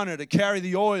vessels of honor to carry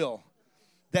the oil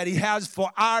that he has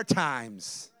for our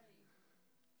times.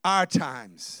 Our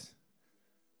times.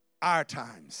 Our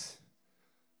times.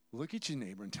 Look at your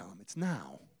neighbor and tell him, it's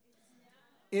now.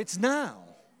 It's now.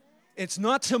 It's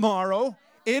not tomorrow.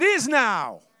 It is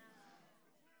now.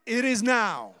 It is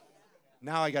now.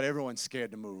 Now I got everyone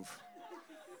scared to move.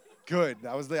 Good.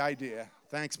 That was the idea.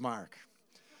 Thanks, Mark.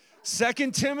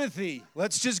 2 Timothy.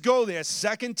 Let's just go there.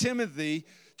 2 Timothy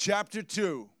chapter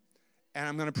 2. And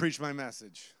I'm going to preach my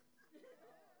message.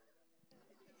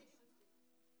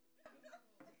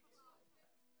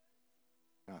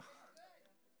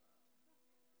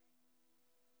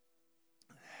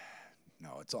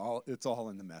 No, it's all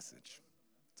in the message.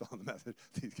 It's all in the message.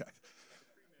 These guys.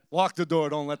 Lock the door,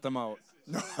 don't let them out.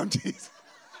 No, I'm teasing.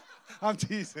 I'm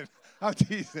teasing.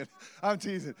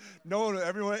 No,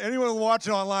 anyone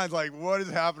watching online is like, what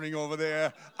is happening over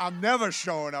there? I'm never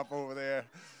showing up over there.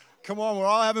 Come on, we're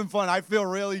all having fun. I feel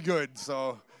really good,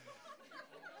 so.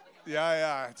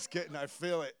 Yeah, I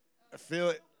feel it. I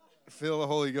feel the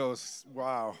Holy Ghost.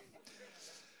 Wow.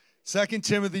 2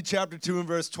 Timothy chapter 2 and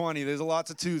verse 20. There's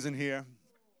lots of twos in here.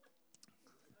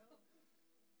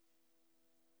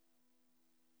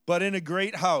 But in a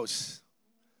great house,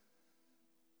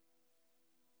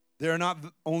 there are not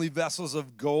only vessels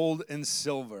of gold and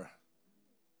silver,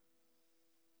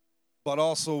 but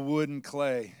also wood and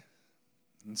clay,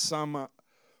 and some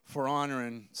for honor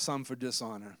and some for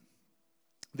dishonor.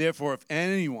 Therefore, if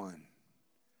anyone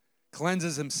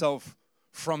cleanses himself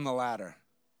from the latter,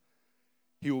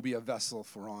 he will be a vessel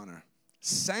for honor,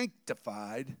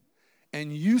 sanctified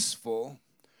and useful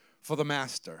for the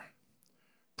master,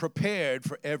 prepared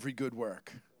for every good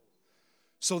work.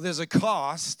 So there's a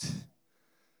cost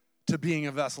to being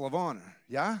a vessel of honor.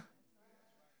 Yeah?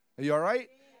 Are you all right?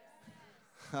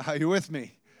 Are you with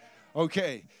me?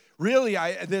 Okay. Really,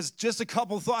 there's just a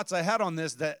couple thoughts I had on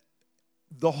this, that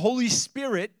the Holy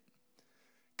Spirit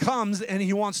comes and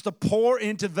he wants to pour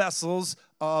into vessels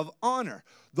of honor.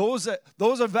 Those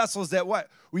are vessels that what?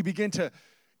 We begin to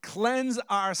cleanse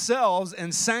ourselves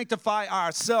and sanctify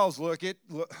ourselves.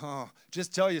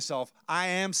 Just tell yourself, I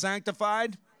am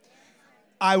sanctified.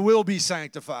 I will be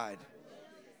sanctified.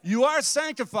 You are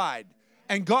sanctified.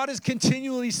 And God is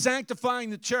continually sanctifying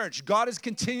the church. God is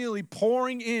continually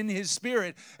pouring in his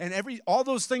Spirit. And all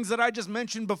those things that I just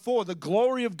mentioned before, the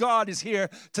glory of God is here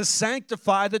to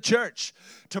sanctify the church,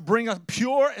 to bring a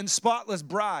pure and spotless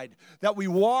bride, that we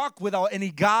walk without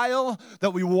any guile,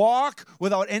 that we walk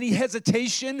without any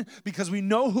hesitation, because we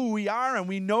know who we are and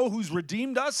we know who's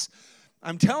redeemed us.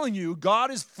 I'm telling you,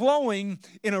 God is flowing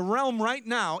in a realm right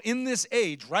now, in this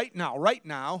age, right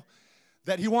now,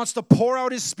 that he wants to pour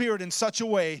out his Spirit in such a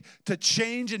way to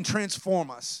change and transform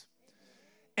us.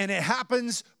 And it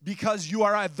happens because you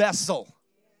are a vessel.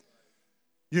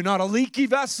 You're not a leaky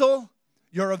vessel.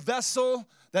 You're a vessel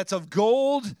that's of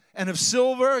gold and of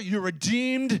silver. You're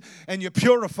redeemed and you're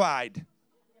purified.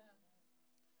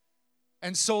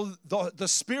 And so the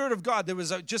Spirit of God, there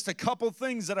was just a couple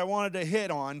things that I wanted to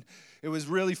hit on. It was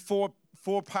really four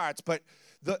parts, but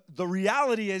the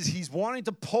reality is he's wanting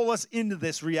to pull us into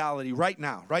this reality right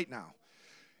now.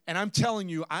 And I'm telling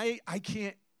you, I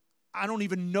don't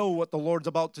even know what the Lord's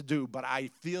about to do, but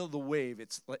I feel the wave.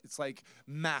 It's like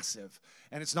massive.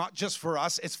 And it's not just for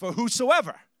us, it's for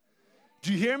whosoever.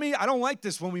 Do you hear me? I don't like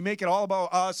this when we make it all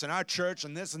about us and our church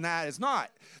and this and that. It's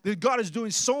not. God is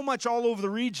doing so much all over the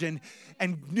region,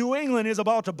 and New England is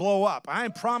about to blow up. I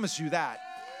promise you that.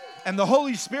 And the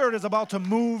Holy Spirit is about to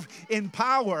move in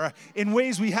power in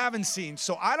ways we haven't seen.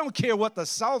 So I don't care what the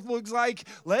South looks like.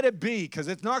 Let it be, because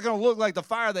it's not going to look like the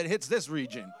fire that hits this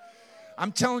region.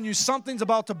 I'm telling you, something's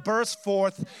about to burst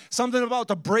forth. Something's about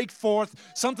to break forth.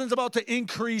 Something's about to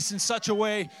increase in such a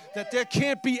way that there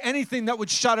can't be anything that would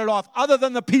shut it off other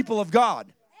than the people of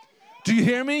God. Do you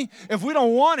hear me? If we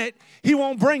don't want it, he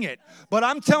won't bring it. But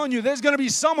I'm telling you, there's going to be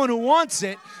someone who wants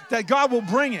it, that God will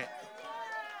bring it.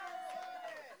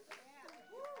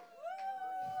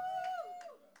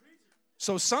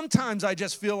 So sometimes I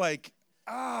just feel like,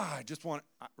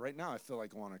 right now I feel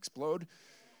like I want to explode.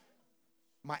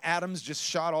 My atoms just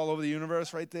shot all over the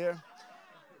universe right there.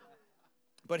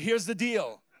 But here's the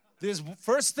deal. There's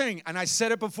first thing, and I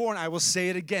said it before and I will say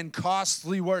it again,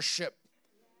 costly worship.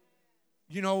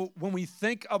 You know, when we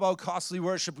think about costly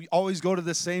worship, we always go to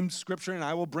the same scripture, and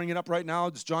I will bring it up right now.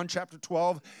 It's John chapter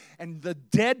 12. And the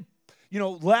dead,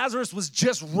 Lazarus was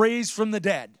just raised from the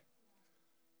dead.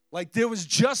 Like there was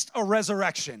just a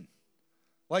resurrection.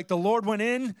 Like the Lord went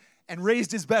in and raised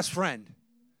his best friend.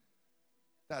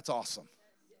 That's awesome.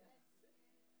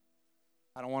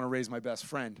 I don't want to raise my best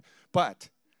friend, but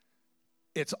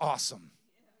it's awesome.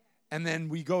 And then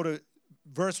we go to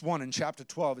verse 1 in chapter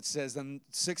 12. It says, then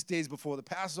 6 days before the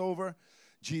Passover,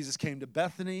 Jesus came to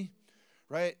Bethany,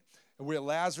 right? Where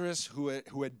Lazarus, who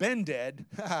had been dead,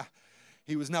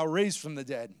 he was now raised from the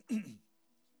dead.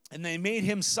 And they made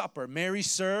him supper. Mary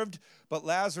served, but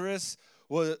Lazarus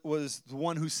was the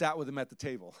one who sat with him at the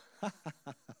table.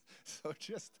 So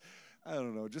I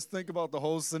don't know, just think about the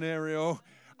whole scenario.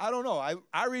 I don't know.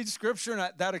 I read scripture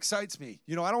and that excites me.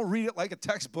 I don't read it like a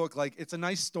textbook, like it's a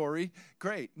nice story.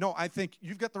 Great. No, I think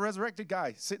you've got the resurrected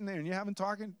guy sitting there and you're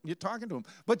talking to him.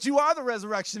 But you are the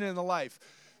resurrection and the life.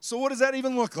 So what does that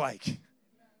even look like?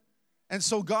 And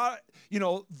so God,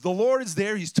 the Lord is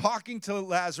there. He's talking to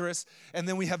Lazarus. And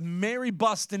then we have Mary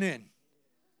busting in.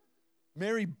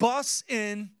 Mary busts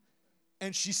in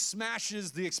and she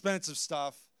smashes the expensive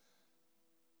stuff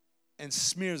and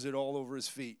smears it all over his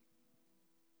feet.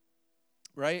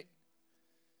 Right?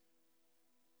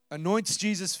 Anoints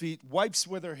Jesus' feet, wipes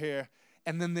with her hair,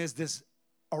 and then there's this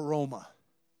aroma.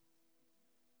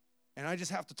 And I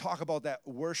just have to talk about that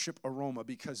worship aroma,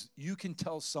 because you can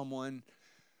tell someone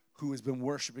who has been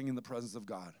worshiping in the presence of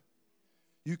God.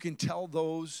 You can tell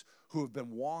those who have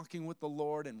been walking with the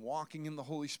Lord and walking in the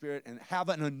Holy Spirit and have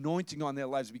an anointing on their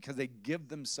lives because they give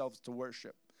themselves to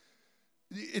worship.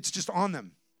 It's just on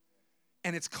them.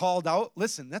 And it's called out.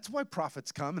 Listen, that's why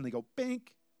prophets come and they go,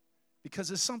 bink, because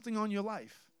there's something on your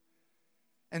life.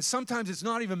 And sometimes it's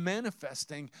not even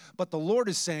manifesting, but the Lord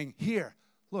is saying, here,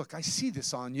 look, I see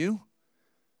this on you.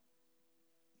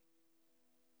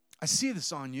 I see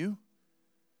this on you.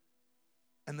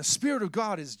 And the Spirit of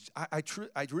God is, I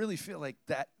really feel like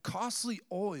that costly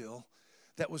oil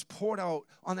that was poured out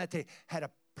on that day had a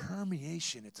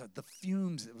permeation. It's the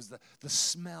fumes, it was the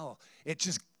smell. It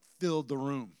just filled the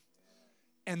room.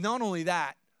 And not only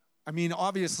that, I mean,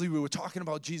 obviously we were talking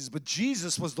about Jesus, but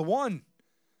Jesus was the one,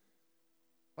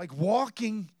 like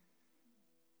walking,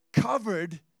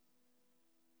 covered,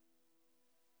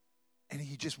 and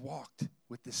he just walked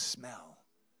with this smell,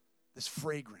 this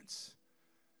fragrance.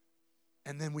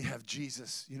 And then we have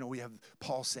Jesus, we have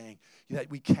Paul saying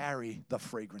that we carry the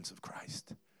fragrance of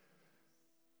Christ.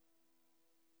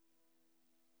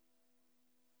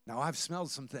 Now, I've smelled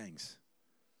some things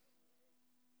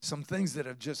that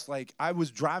have just like, I was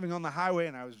driving on the highway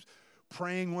and I was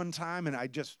praying one time and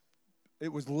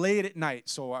it was late at night,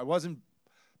 so I wasn't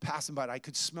passing by. I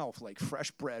could smell like fresh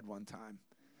bread one time.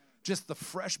 Just the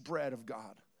fresh bread of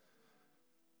God.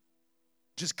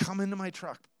 Just come into my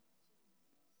truck.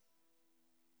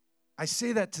 I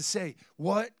say that to say,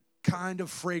 what kind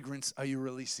of fragrance are you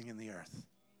releasing in the earth?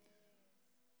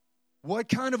 What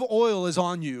kind of oil is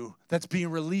on you that's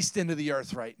being released into the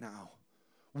earth right now?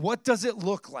 What does it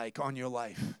look like on your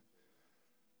life?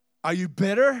 Are you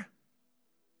bitter?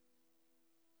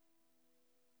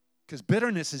 Because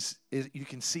bitterness is you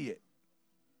can see it.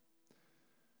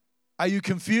 Are you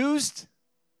confused?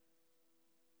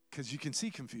 Because you can see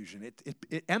confusion.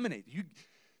 It emanates. You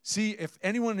see, if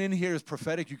anyone in here is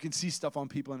prophetic, you can see stuff on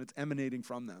people and it's emanating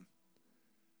from them.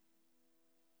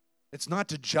 It's not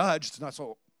to judge. It's not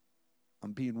so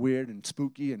I'm being weird and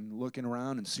spooky and looking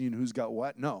around and seeing who's got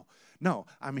what. No,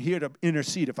 I'm here to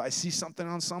intercede. If I see something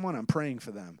on someone, I'm praying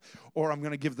for them. Or I'm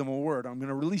going to give them a word. I'm going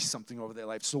to release something over their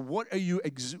life. So what are you,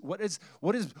 what is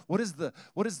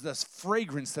the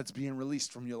fragrance that's being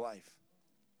released from your life?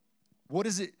 What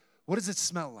does it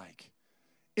smell like?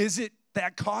 Is it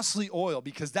that costly oil?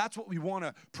 Because that's what we want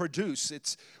to produce.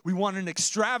 We want an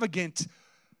extravagant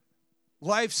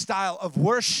lifestyle of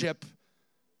worship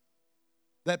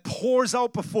that pours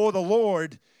out before the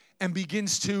Lord and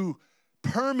begins to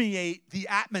permeate the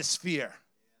atmosphere.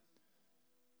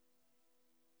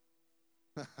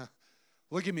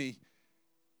 Look at me.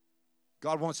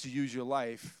 God wants to use your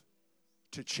life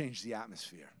to change the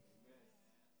atmosphere.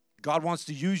 God wants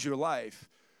to use your life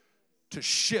to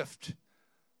shift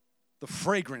the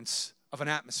fragrance of an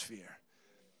atmosphere.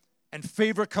 And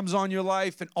favor comes on your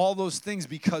life and all those things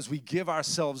because we give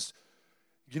ourselves,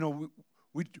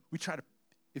 we try to,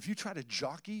 if you try to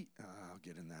jockey, I'll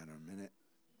get in that in a minute.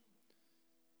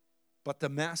 But the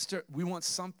master, we want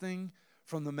something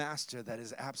from the master that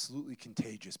is absolutely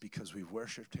contagious because we've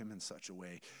worshiped him in such a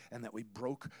way and that we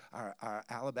broke our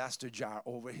alabaster jar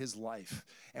over his life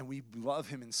and we love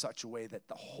him in such a way that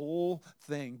the whole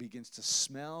thing begins to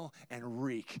smell and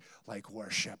reek like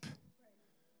worship.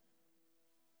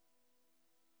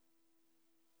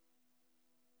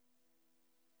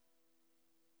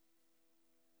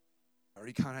 I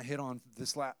already kind of hit on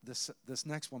this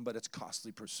next one, but it's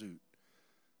costly pursuit.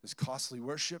 It's costly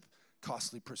worship,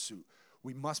 costly pursuit.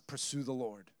 We must pursue the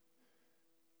Lord.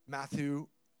 Matthew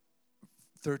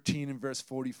 13 and verse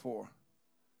 44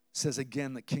 says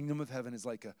again, the kingdom of heaven is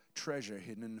like a treasure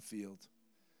hidden in the field,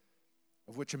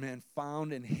 of which a man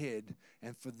found and hid,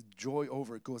 and for the joy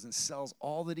over it goes and sells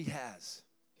all that he has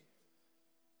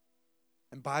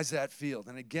and buys that field.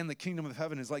 And again, the kingdom of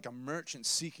heaven is like a merchant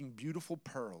seeking beautiful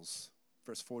pearls.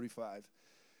 Verse 45.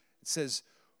 It says,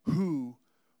 who,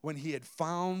 when he had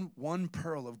found one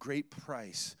pearl of great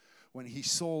price, when he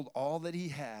sold all that he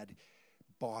had,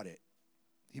 bought it.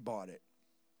 He bought it.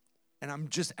 And I'm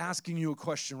just asking you a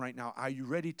question right now. Are you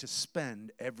ready to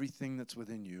spend everything that's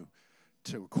within you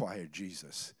to acquire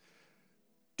Jesus,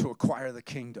 to acquire the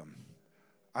kingdom?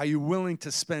 Are you willing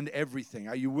to spend everything?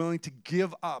 Are you willing to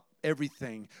give up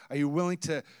everything? Are you willing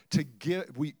to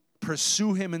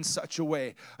pursue him in such a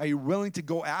way? Are you willing to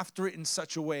go after it in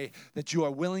such a way that you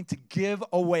are willing to give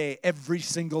away every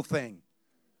single thing?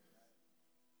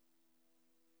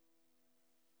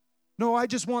 No, I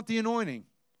just want the anointing.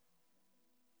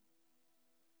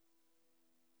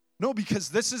 No, because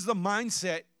this is the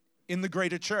mindset in the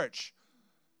greater church,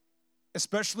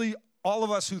 especially all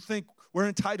of us who think we're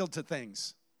entitled to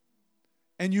things.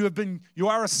 And you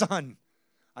are a son.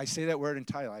 I say that word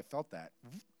entitled. I felt that.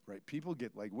 Right? People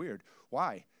get like weird.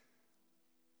 Why?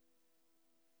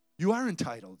 You are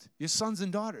entitled. You're sons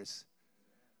and daughters.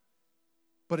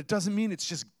 But it doesn't mean it's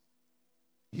just,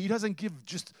 he doesn't give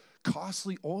just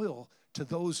costly oil to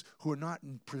those who are not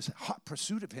in hot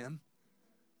pursuit of him.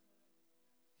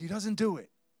 He doesn't do it.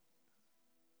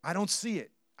 I don't see it.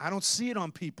 I don't see it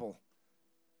on people.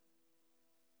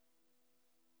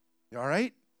 You all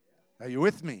right? Are you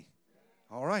with me?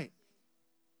 All right.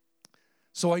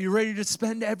 So are you ready to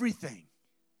spend everything?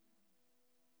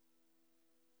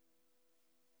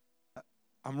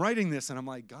 I'm writing this and I'm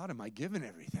like, God, am I giving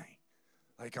everything?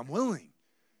 Like, I'm willing.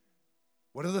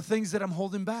 What are the things that I'm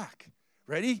holding back?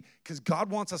 Ready? Because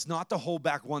God wants us not to hold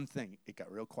back one thing. It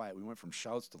got real quiet. We went from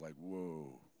shouts to like,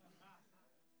 whoa.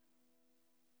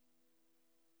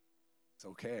 It's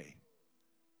okay.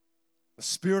 The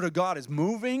Spirit of God is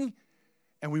moving,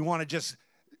 and we want to just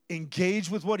engage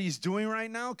with what He's doing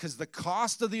right now, because the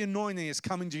cost of the anointing is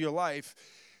coming to your life.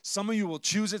 Some of you will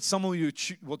choose it. Some of you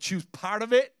will choose part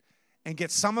of it and get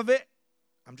some of it.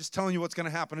 I'm just telling you what's going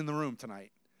to happen in the room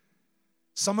tonight.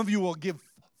 Some of you will give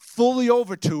fully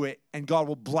over to it, and God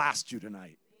will blast you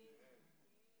tonight.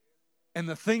 And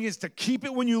the thing is to keep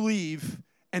it when you leave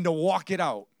and to walk it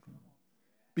out.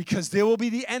 Because there will be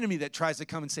the enemy that tries to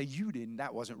come and say, you didn't,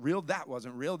 that wasn't real, that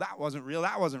wasn't real, that wasn't real,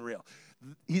 that wasn't real.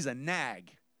 He's a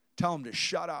nag. Tell him to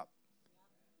shut up.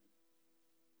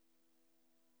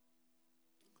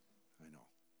 I know.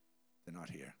 They're not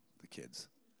here, the kids.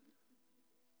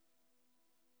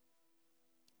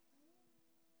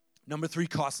 Number 3,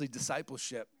 costly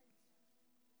discipleship.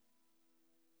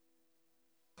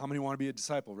 How many want to be a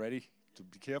disciple? Ready? To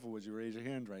be careful as you raise your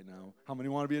hand right now. How many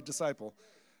want to be a disciple?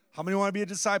 How many want to be a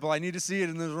disciple? I need to see it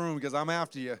in this room because I'm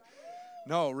after you.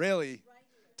 No, really.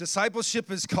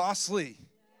 Discipleship is costly.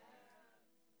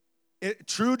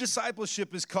 True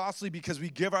discipleship is costly because we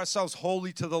give ourselves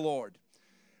wholly to the Lord.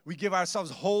 We give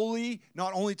ourselves wholly,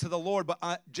 not only to the Lord,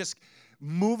 but just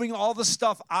moving all the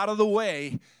stuff out of the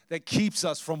way that keeps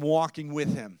us from walking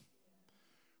with Him.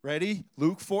 Ready?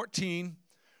 Luke 14,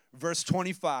 verse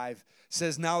 25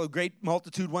 says, now a great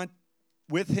multitude went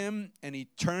with Him, and He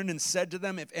turned and said to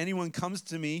them, if anyone comes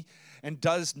to me and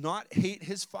does not hate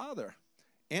his father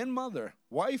and mother,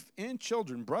 wife and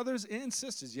children, brothers and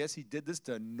sisters. Yes, He did this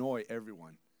to annoy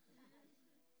everyone.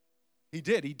 He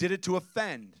did it to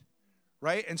offend,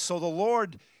 right? And so the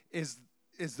Lord is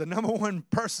the number one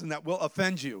person that will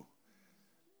offend you.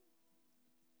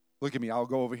 Look at me, I'll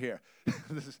go over here.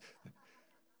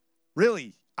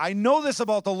 Really, I know this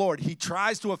about the Lord. He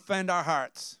tries to offend our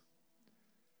hearts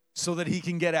so that He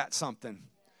can get at something.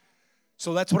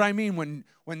 So that's what I mean.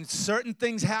 When certain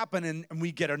things happen and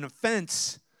we get an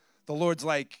offense, the Lord's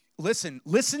like, listen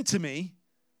to me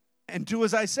and do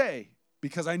as I say,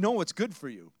 because I know what's good for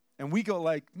you. And we go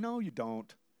like, no, you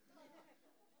don't.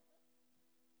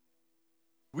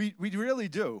 We really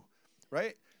do,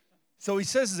 right? So He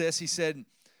says this, He said,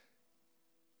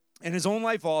 in His own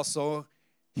life also,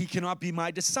 he cannot be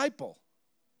my disciple,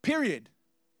 period.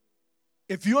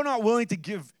 If you're not willing to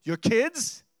give your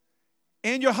kids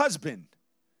and your husband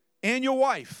and your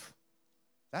wife,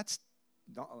 let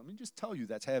me just tell you,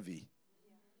 that's heavy.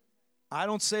 I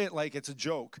don't say it like it's a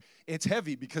joke. It's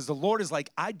heavy because the Lord is like,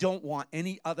 I don't want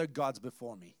any other gods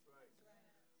before me.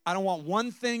 I don't want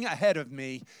one thing ahead of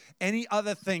me, any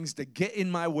other things to get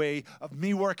in my way of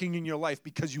me working in your life,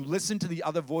 because you listen to the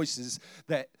other voices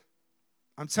that,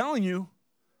 I'm telling you,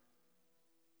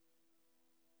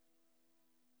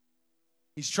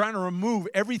 He's trying to remove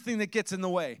everything that gets in the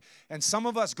way. And some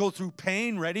of us go through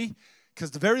pain, ready? Because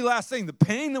the very last thing, the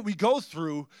pain that we go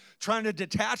through trying to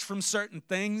detach from certain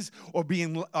things or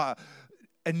being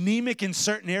anemic in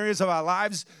certain areas of our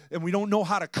lives and we don't know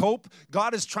how to cope,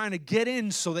 God is trying to get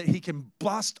in so that He can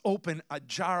bust open a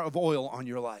jar of oil on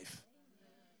your life.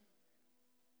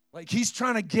 Like He's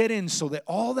trying to get in so that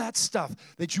all that stuff,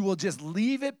 that you will just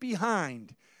leave it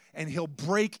behind and He'll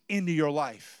break into your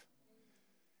life.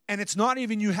 And it's not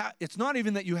even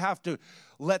that you have to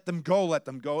let them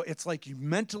go. It's like you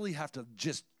mentally have to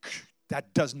just,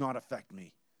 that does not affect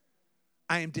me.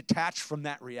 I am detached from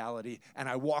that reality, and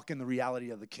I walk in the reality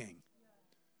of the King.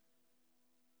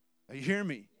 You hear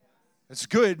me? It's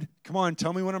good. Come on,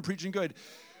 tell me when I'm preaching good.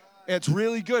 It's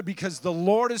really good because the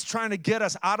Lord is trying to get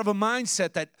us out of a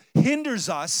mindset that hinders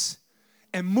us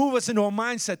and move us into a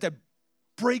mindset that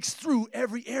breaks through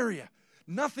every area.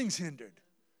 Nothing's hindered.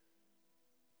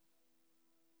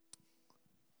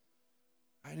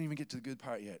 I didn't even get to the good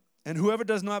part yet. And whoever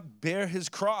does not bear his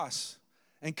cross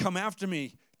and come after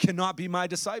me cannot be my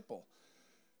disciple.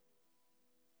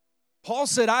 Paul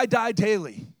said, I die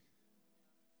daily.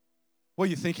 Well,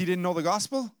 you think he didn't know the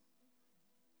gospel?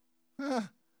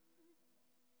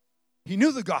 He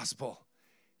knew the gospel.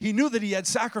 He knew that he had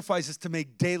sacrifices to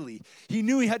make daily. He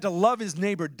knew he had to love his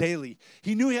neighbor daily.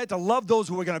 He knew he had to love those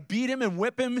who were going to beat him and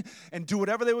whip him and do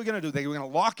whatever they were going to do. They were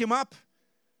going to lock him up.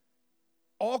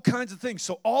 All kinds of things.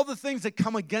 So all the things that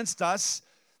come against us,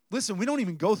 listen, we don't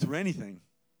even go through anything.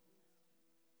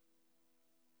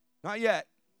 Not yet.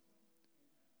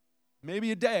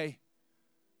 Maybe a day,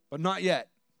 but not yet.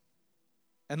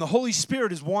 And the Holy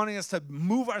Spirit is wanting us to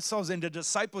move ourselves into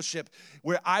discipleship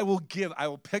where I will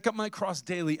pick up my cross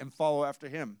daily and follow after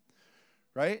him.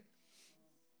 Right?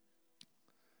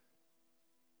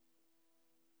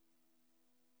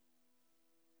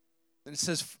 And it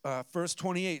says, verse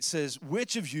 28 says,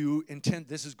 which of you intend,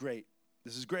 this is great.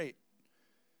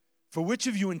 For which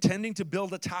of you intending to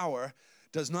build a tower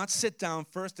does not sit down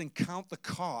first and count the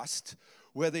cost,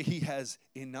 whether he has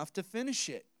enough to finish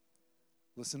it?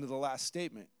 Listen to the last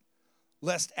statement.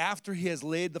 Lest after he has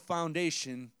laid the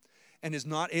foundation and is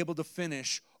not able to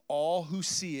finish, all who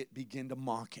see it begin to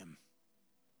mock him.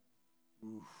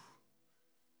 Ooh.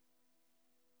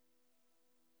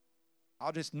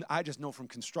 I just know from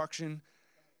construction,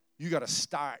 you got to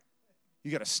start. You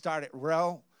got to start it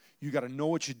well. You got to know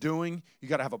what you're doing. You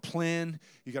got to have a plan.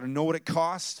 You got to know what it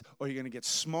costs, or you're going to get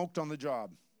smoked on the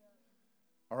job.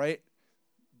 All right?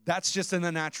 That's just in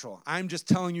the natural. I'm just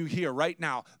telling you here right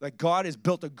now that God has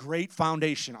built a great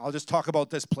foundation. I'll just talk about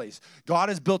this place. God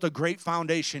has built a great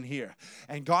foundation here.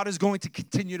 And God is going to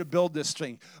continue to build this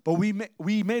thing. But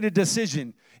we made a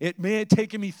decision. It may have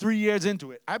taken me 3 years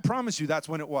into it. I promise you that's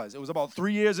when it was. It was about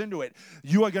 3 years into it.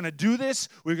 You are going to do this.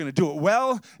 We're going to do it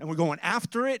well. And we're going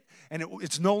after it. And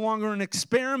it's no longer an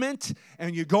experiment.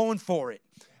 And you're going for it.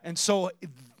 And so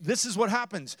this is what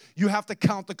happens. You have to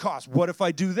count the cost. What if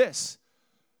I do this?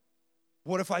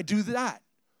 What if I do that?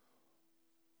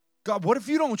 God, what if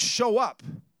you don't show up?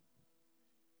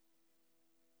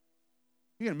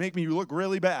 You're going to make me look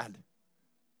really bad.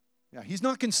 Yeah, he's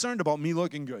not concerned about me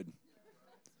looking good.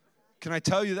 Can I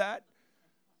tell you that?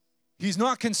 He's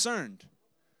not concerned.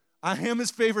 I am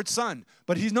his favorite son,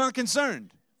 but he's not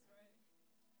concerned.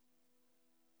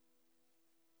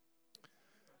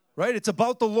 Right? It's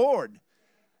about the Lord.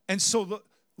 And so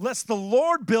lest the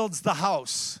Lord builds the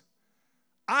house,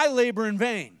 I labor in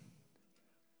vain.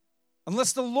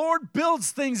 Unless the Lord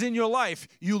builds things in your life,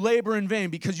 you labor in vain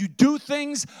because you do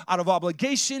things out of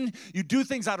obligation, you do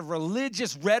things out of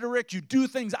religious rhetoric, you do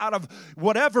things out of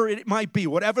whatever it might be,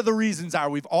 whatever the reasons are.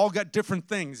 We've all got different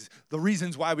things, the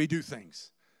reasons why we do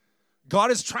things. God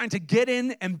is trying to get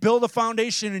in and build a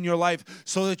foundation in your life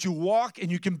so that you walk and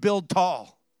you can build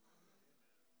tall.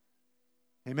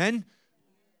 Amen?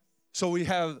 So we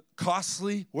have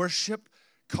costly worship,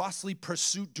 costly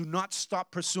pursuit. Do not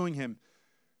stop pursuing him.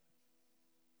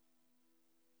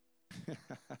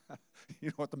 You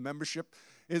know what the membership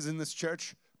is in this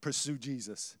church? Pursue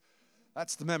Jesus.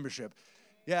 That's the membership.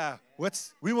 Yeah,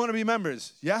 we want to be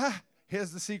members. Yeah,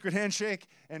 here's the secret handshake,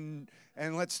 and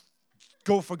let's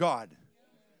go for God.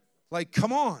 Like,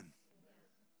 come on.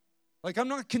 Like, I'm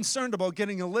not concerned about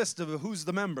getting a list of who's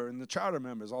the member and the charter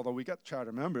members, although we got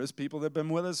charter members, people that have been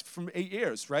with us for 8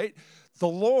 years, right? The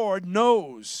Lord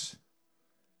knows.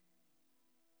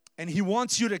 And he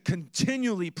wants you to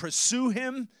continually pursue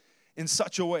him in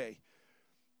such a way.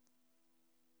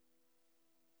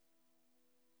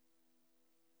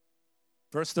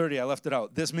 Verse 30, I left it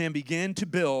out. This man began to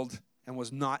build and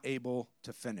was not able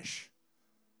to finish.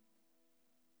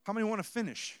 How many want to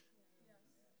finish?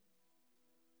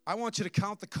 I want you to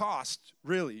count the cost,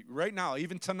 really, right now,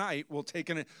 even tonight. We'll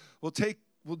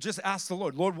just ask the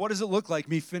Lord, what does it look like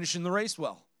me finishing the race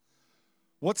well?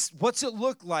 What's it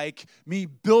look like me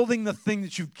building the thing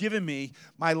that you've given me,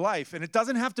 my life? And it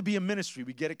doesn't have to be a ministry.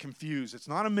 We get it confused. It's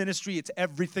not a ministry. It's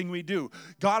everything we do.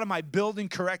 God, am I building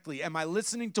correctly? Am I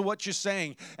listening to what you're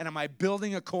saying? And am I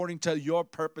building according to your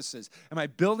purposes? Am I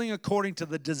building according to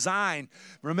the design?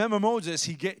 Remember Moses,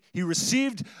 he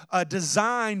received a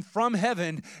design from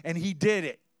heaven, and he did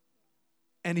it.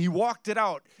 And he walked it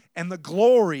out. And the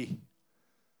glory,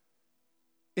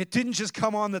 it didn't just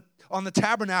come on the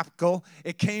tabernacle.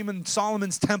 It came in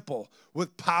Solomon's temple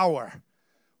with power,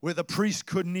 where the priest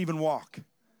couldn't even walk.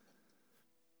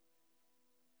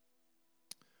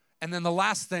 And then the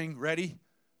last thing, ready?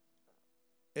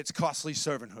 It's costly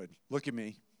servanthood. Look at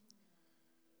me.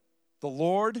 The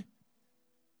Lord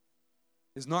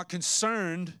is not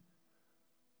concerned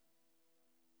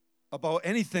about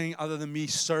anything other than me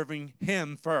serving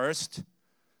him first,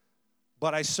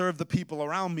 but I serve the people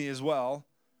around me as well.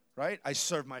 Right? I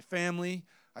serve my family.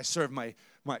 I serve my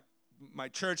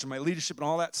church and my leadership and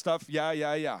all that stuff.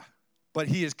 Yeah. But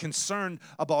he is concerned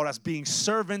about us being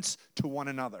servants to one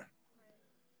another.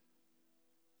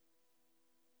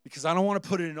 Because I don't want to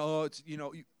put it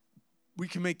in, we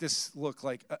can make this look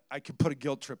like I could put a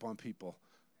guilt trip on people.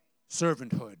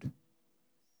 Servanthood.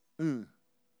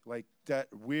 Like that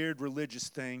weird religious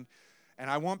thing. And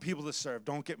I want people to serve.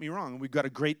 Don't get me wrong. We've got a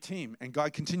great team. And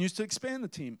God continues to expand the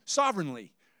team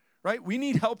sovereignly. right? We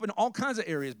need help in all kinds of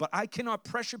areas, but I cannot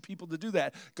pressure people to do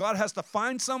that. God has to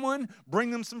find someone,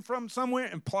 bring them from somewhere,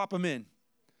 and plop them in.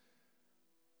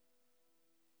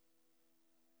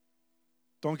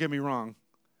 Don't get me wrong.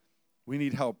 We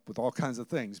need help with all kinds of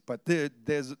things, but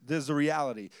there's a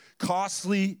reality.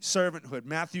 Costly servanthood.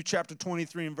 Matthew chapter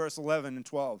 23 and verse 11 and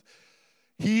 12.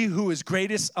 He who is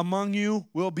greatest among you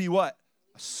will be what?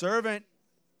 A servant.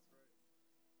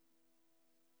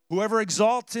 Whoever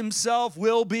exalts himself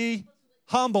will be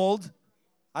humbled.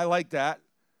 I like that.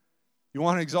 You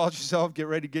want to exalt yourself, get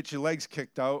ready to get your legs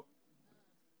kicked out.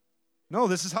 No,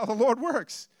 this is how the Lord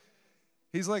works.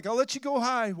 He's like, I'll let you go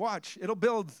high. Watch. It'll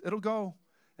build. It'll go.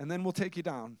 And then we'll take you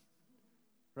down.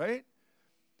 Right?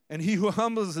 And he who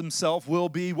humbles himself will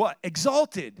be what?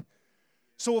 Exalted.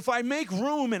 So if I make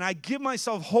room and I give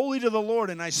myself wholly to the Lord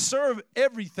and I serve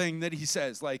everything that he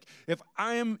says, like if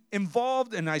I am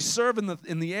involved and I serve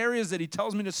in the areas that he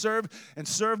tells me to serve and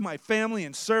serve my family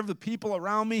and serve the people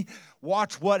around me,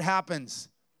 watch what happens.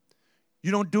 You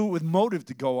don't do it with motive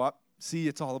to go up. See,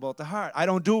 it's all about the heart. I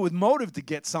don't do it with motive to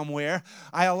get somewhere.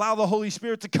 I allow the Holy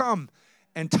Spirit to come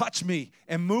and touch me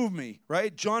and move me,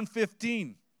 right? John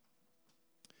 15,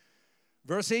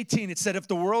 verse 18, it said, if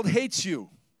the world hates you,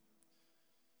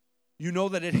 you know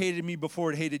that it hated me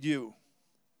before it hated you.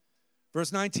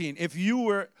 Verse 19, if you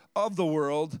were of the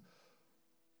world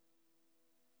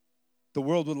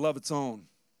would love its own.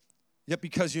 Yet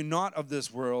because you're not of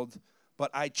this world,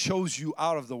 but I chose you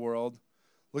out of the world,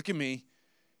 look at me,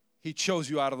 he chose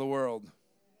you out of the world.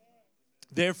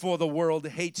 Therefore the world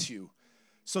hates you.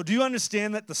 So do you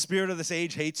understand that the spirit of this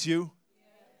age hates you?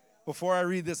 Before I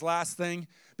read this last thing,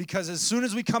 because as soon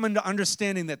as we come into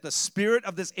understanding that the spirit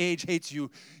of this age hates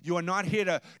you, you are not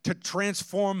here to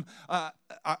transform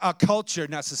a culture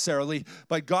necessarily,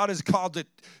 but God is called to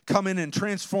come in and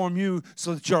transform you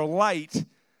so that you're light.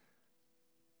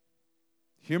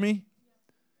 Hear me?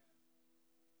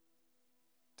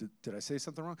 Did I say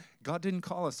something wrong? God didn't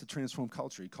call us to transform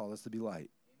culture. He called us to be light.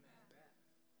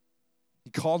 He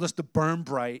called us to burn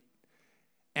bright,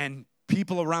 and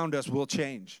people around us will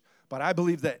change. But I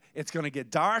believe that it's going to get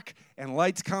dark and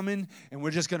light's coming, and we're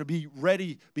just going to be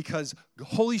ready because the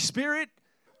Holy Spirit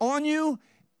on you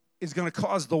is going to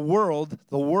cause the world,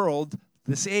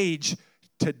 this age,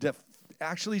 to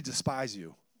actually despise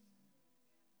you.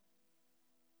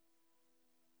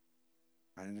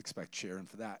 I didn't expect cheering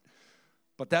for that.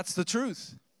 But that's the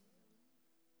truth.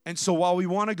 And so while we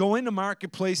want to go into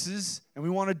marketplaces and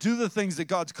we want to do the things that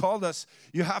God's called us,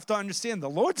 you have to understand the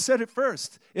Lord said it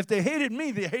first. If they hated me,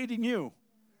 they're hating you.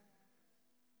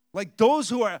 Like those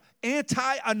who are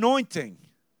anti-anointing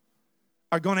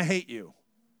are going to hate you.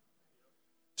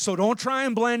 So don't try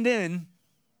and blend in.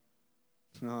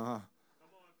 I'm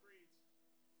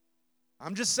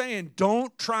just saying,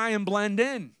 don't try and blend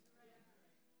in.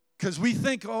 Because we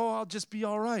think, I'll just be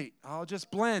all right. I'll just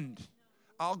blend.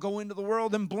 I'll go into the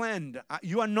world and blend.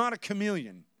 You are not a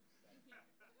chameleon.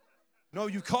 No,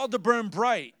 you called to burn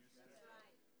bright.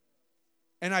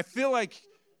 And I feel like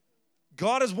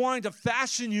God is wanting to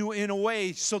fashion you in a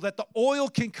way so that the oil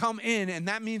can come in. And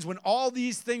that means when all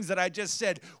these things that I just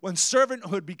said, when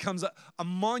servanthood becomes a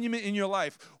monument in your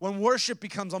life, when worship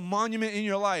becomes a monument in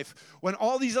your life, when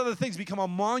all these other things become a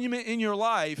monument in your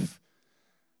life,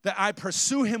 that I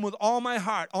pursue him with all my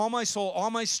heart, all my soul,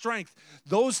 all my strength,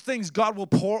 those things God will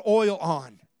pour oil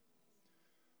on.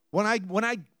 When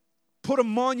I put a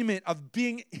monument of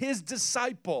being his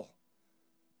disciple,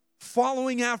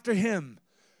 following after him,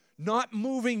 not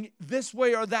moving this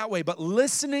way or that way, but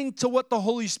listening to what the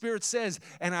Holy Spirit says,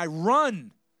 and I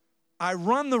run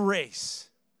the race.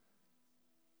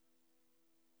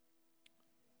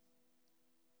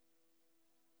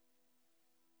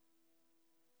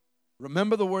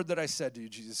 Remember the word that I said to you.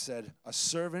 Jesus said, a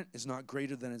servant is not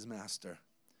greater than his master.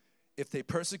 If they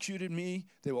persecuted me,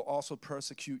 they will also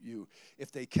persecute you.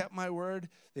 If they kept my word,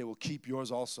 they will keep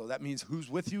yours also. That means who's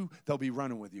with you, they'll be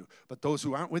running with you. But those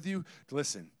who aren't with you,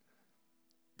 listen.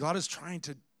 God is trying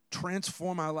to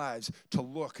transform our lives to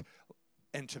look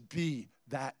and to be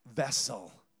that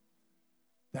vessel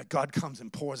that God comes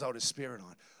and pours out his spirit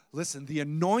on. Listen, the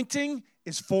anointing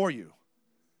is for you.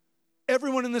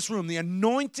 Everyone in this room, the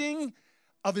anointing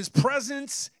of his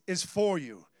presence is for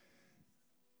you.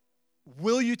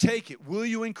 Will you take it? Will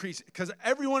you increase it? Because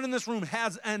everyone in this room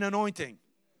has an anointing.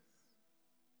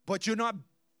 But you're not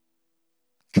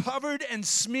covered and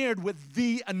smeared with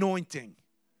the anointing.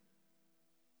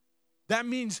 That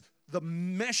means the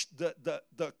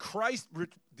Christ,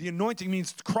 the anointing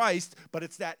means Christ, but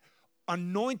it's that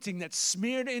anointing that's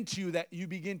smeared into you that you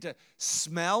begin to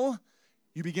smell.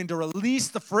 You begin to release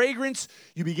the fragrance.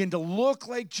 You begin to look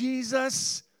like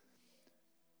Jesus.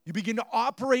 You begin to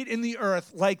operate in the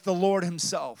earth like the Lord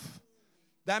himself.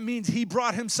 That means he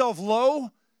brought himself low.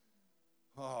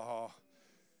 Oh.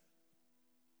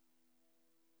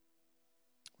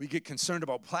 We get concerned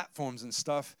about platforms and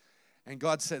stuff, and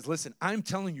God says, listen, I'm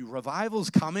telling you,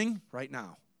 revival's coming right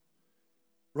now.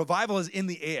 Revival is in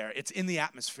the air. It's in the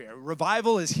atmosphere.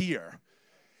 Revival is here.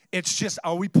 It's just,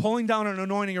 are we pulling down an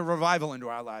anointing of revival into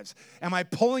our lives? Am I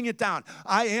pulling it down?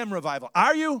 I am revival.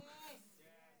 Are you?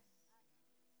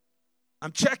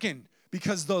 I'm checking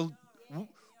because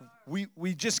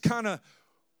we just kind of,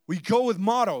 we go with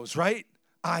mottos, right?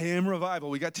 I am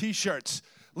revival. We got t-shirts.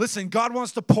 Listen, God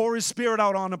wants to pour his spirit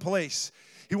out on a place.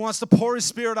 He wants to pour his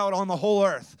spirit out on the whole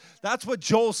earth. That's what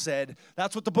Joel said.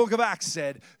 That's what the book of Acts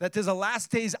said, that there's a last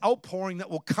days outpouring that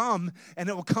will come, and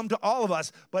it will come to all of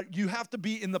us, but you have to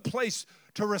be in the place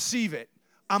to receive it.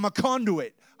 I'm a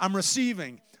conduit. I'm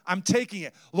receiving. I'm taking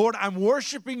it. Lord, I'm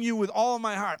worshiping you with all of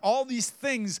my heart. All these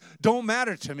things don't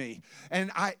matter to me.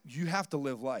 And you have to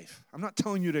live life. I'm not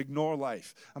telling you to ignore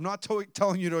life. I'm not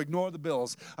telling you to ignore the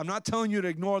bills. I'm not telling you to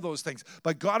ignore those things.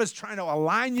 But God is trying to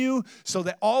align you so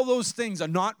that all those things are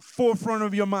not forefront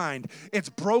of your mind. It's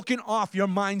broken off your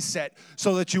mindset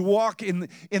so that you walk in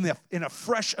a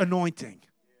fresh anointing.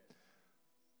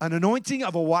 An anointing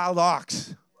of a wild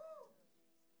ox.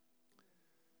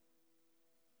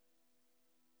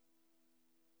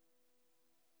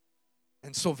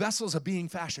 And so vessels are being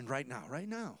fashioned right now. Right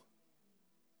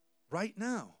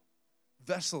now.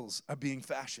 Vessels are being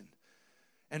fashioned.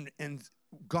 And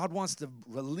God wants to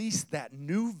release that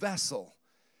new vessel.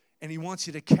 And he wants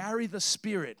you to carry the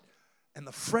spirit and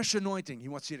the fresh anointing. He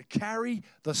wants you to carry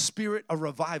the spirit of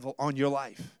revival on your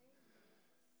life.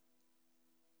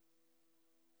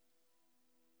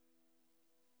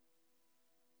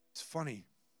 It's funny.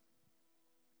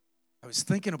 I was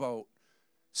thinking about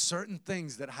certain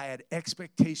things that I had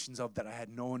expectations of that I had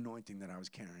no anointing that I was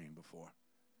carrying before.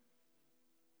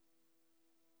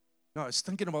 No, I was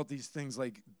thinking about these things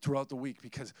like throughout the week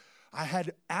because I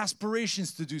had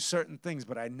aspirations to do certain things,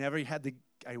 but I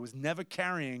was never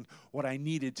carrying what I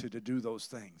needed to do those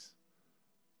things.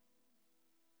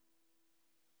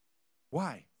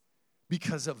 Why?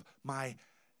 Because of my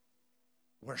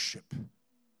worship.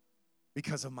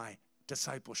 Because of my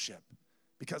discipleship.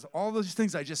 Because of all those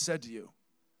things I just said to you.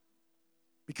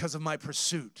 Because of my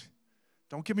pursuit.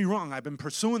 Don't get me wrong, I've been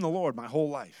pursuing the Lord my whole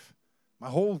life.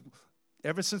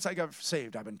 Ever since I got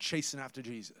saved, I've been chasing after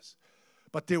Jesus.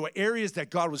 But there were areas that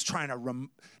God was trying to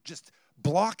just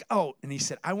block out. And he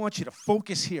said, I want you to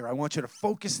focus here. I want you to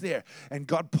focus there. And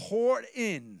God poured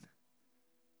in.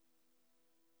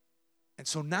 And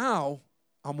so now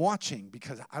I'm watching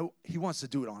because he wants to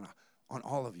do it on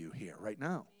all of you here right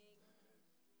now.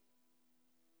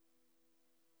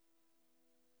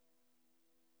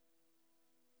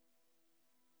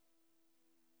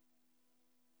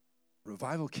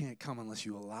 Revival can't come unless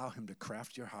you allow him to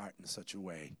craft your heart in such a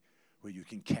way where you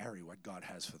can carry what God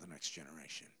has for the next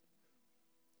generation.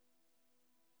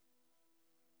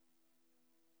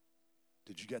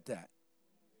 Did you get that?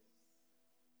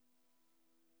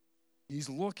 He's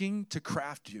looking to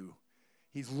craft you.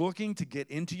 He's looking to get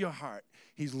into your heart.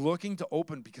 He's looking to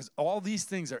open because all these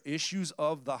things are issues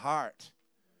of the heart.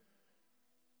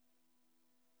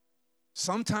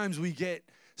 Sometimes we get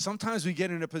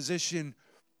in a position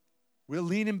we're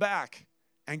leaning back,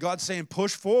 and God's saying,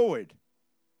 push forward.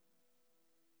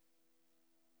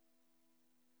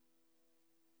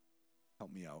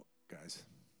 Help me out, guys.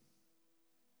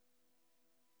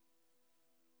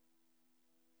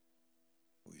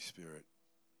 Holy Spirit.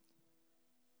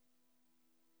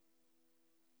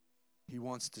 He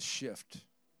wants to shift.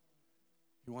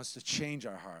 He wants to change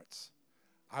our hearts.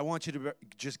 I want you to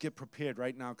just get prepared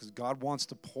right now because God wants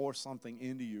to pour something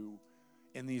into you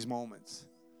in these moments.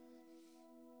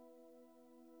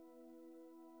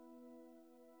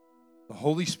 The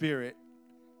Holy Spirit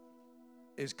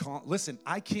is calling. Listen,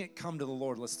 I can't come to the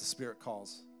Lord unless the Spirit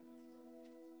calls.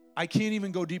 I can't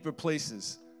even go deeper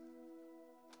places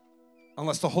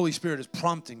unless the Holy Spirit is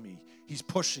prompting me. He's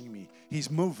pushing me.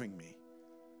 He's moving me.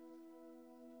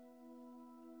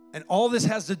 And all this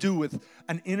has to do with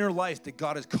an inner life that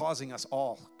God is causing us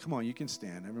all. Come on, you can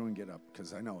stand. Everyone get up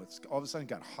because I know it's all of a sudden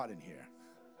got hot in here.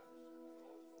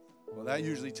 Well, that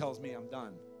usually tells me I'm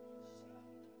done.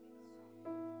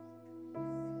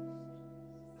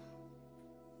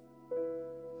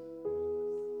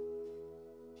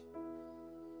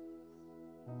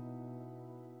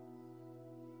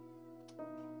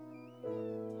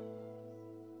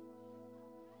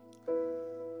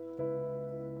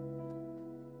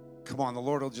 Come on, the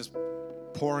Lord will just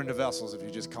pour into vessels if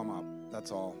you just come up. That's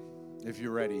all. If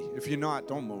you're ready. If you're not,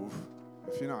 don't move.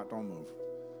 If you're not, don't move.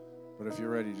 But if you're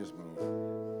ready, just move.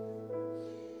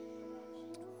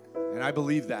 And I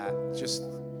believe that. Just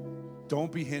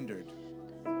don't be hindered.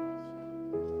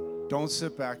 Don't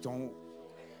sit back. Don't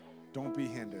be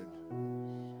hindered.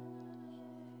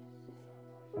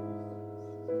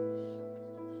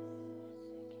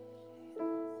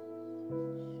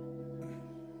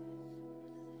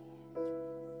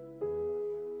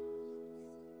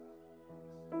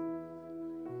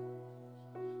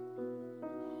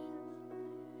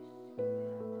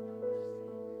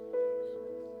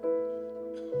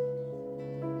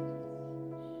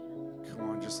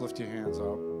 Just lift your hands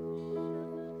up.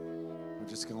 We're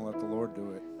just going to let the Lord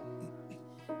do it.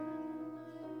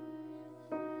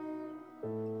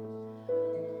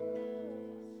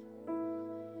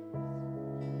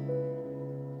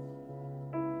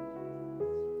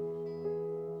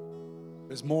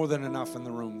 There's more than enough in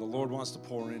the room. The Lord wants to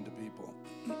pour into people.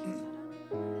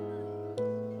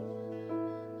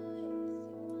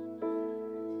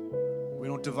 We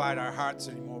don't divide our hearts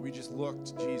anymore. We just look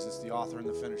to Jesus, the author and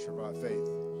the finisher of our faith.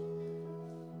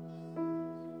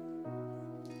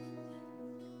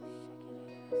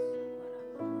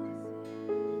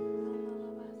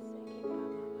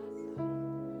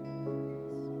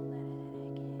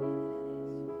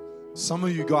 Some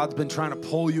of you, God's been trying to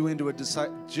pull you into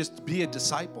just be a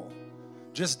disciple.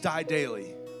 Just die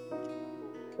daily.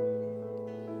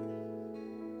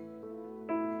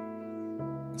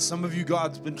 Some of you,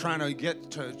 God's been trying to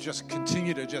get to just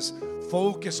continue to just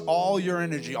focus all your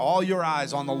energy, all your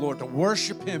eyes on the Lord, to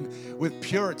worship Him with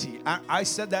purity. I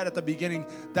said that at the beginning.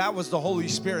 That was the Holy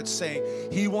Spirit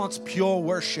saying He wants pure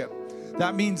worship.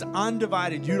 That means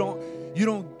undivided. You don't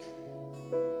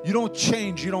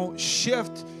change. You don't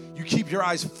shift. You keep your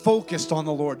eyes focused on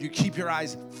the Lord. You keep your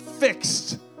eyes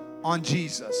fixed on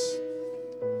Jesus.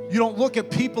 You don't look at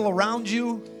people around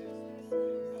you.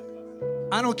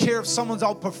 I don't care if someone's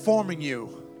outperforming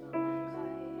you.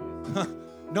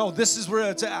 No, this is where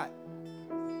it's at.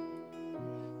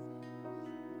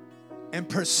 And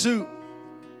pursuit.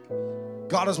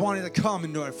 God is wanting to come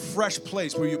into a fresh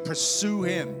place where you pursue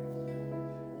Him.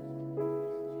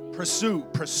 Pursue,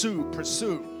 pursue,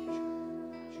 pursue.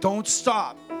 Don't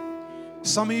stop.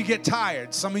 Some of you get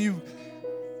tired. Some of you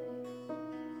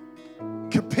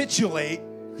capitulate.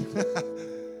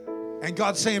 And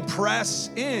God's saying, press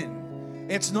in.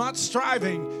 It's not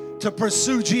striving to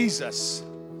pursue Jesus.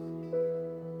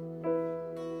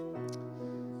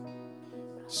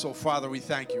 So, Father, we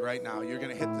thank you right now. You're going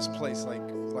to hit this place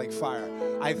like fire.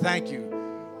 I thank you.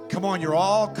 Come on, you're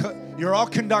all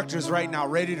conductors right now,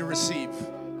 ready to receive.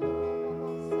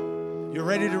 You're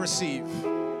ready to receive.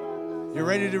 You're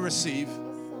ready to receive.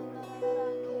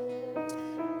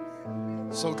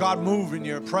 So, God, move in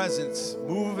your presence.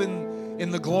 Move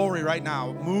in the glory right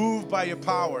now. Move by your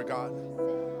power, God.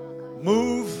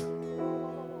 Move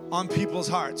on people's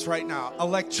hearts right now.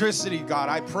 Electricity, God.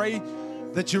 I pray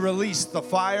that you release the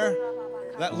fire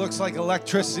that looks like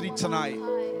electricity tonight.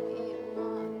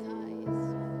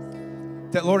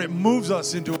 That, Lord, it moves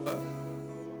us into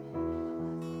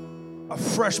a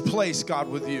fresh place, God,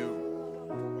 with you.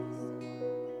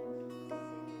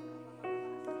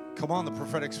 Come on, the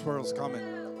prophetic swirl's coming.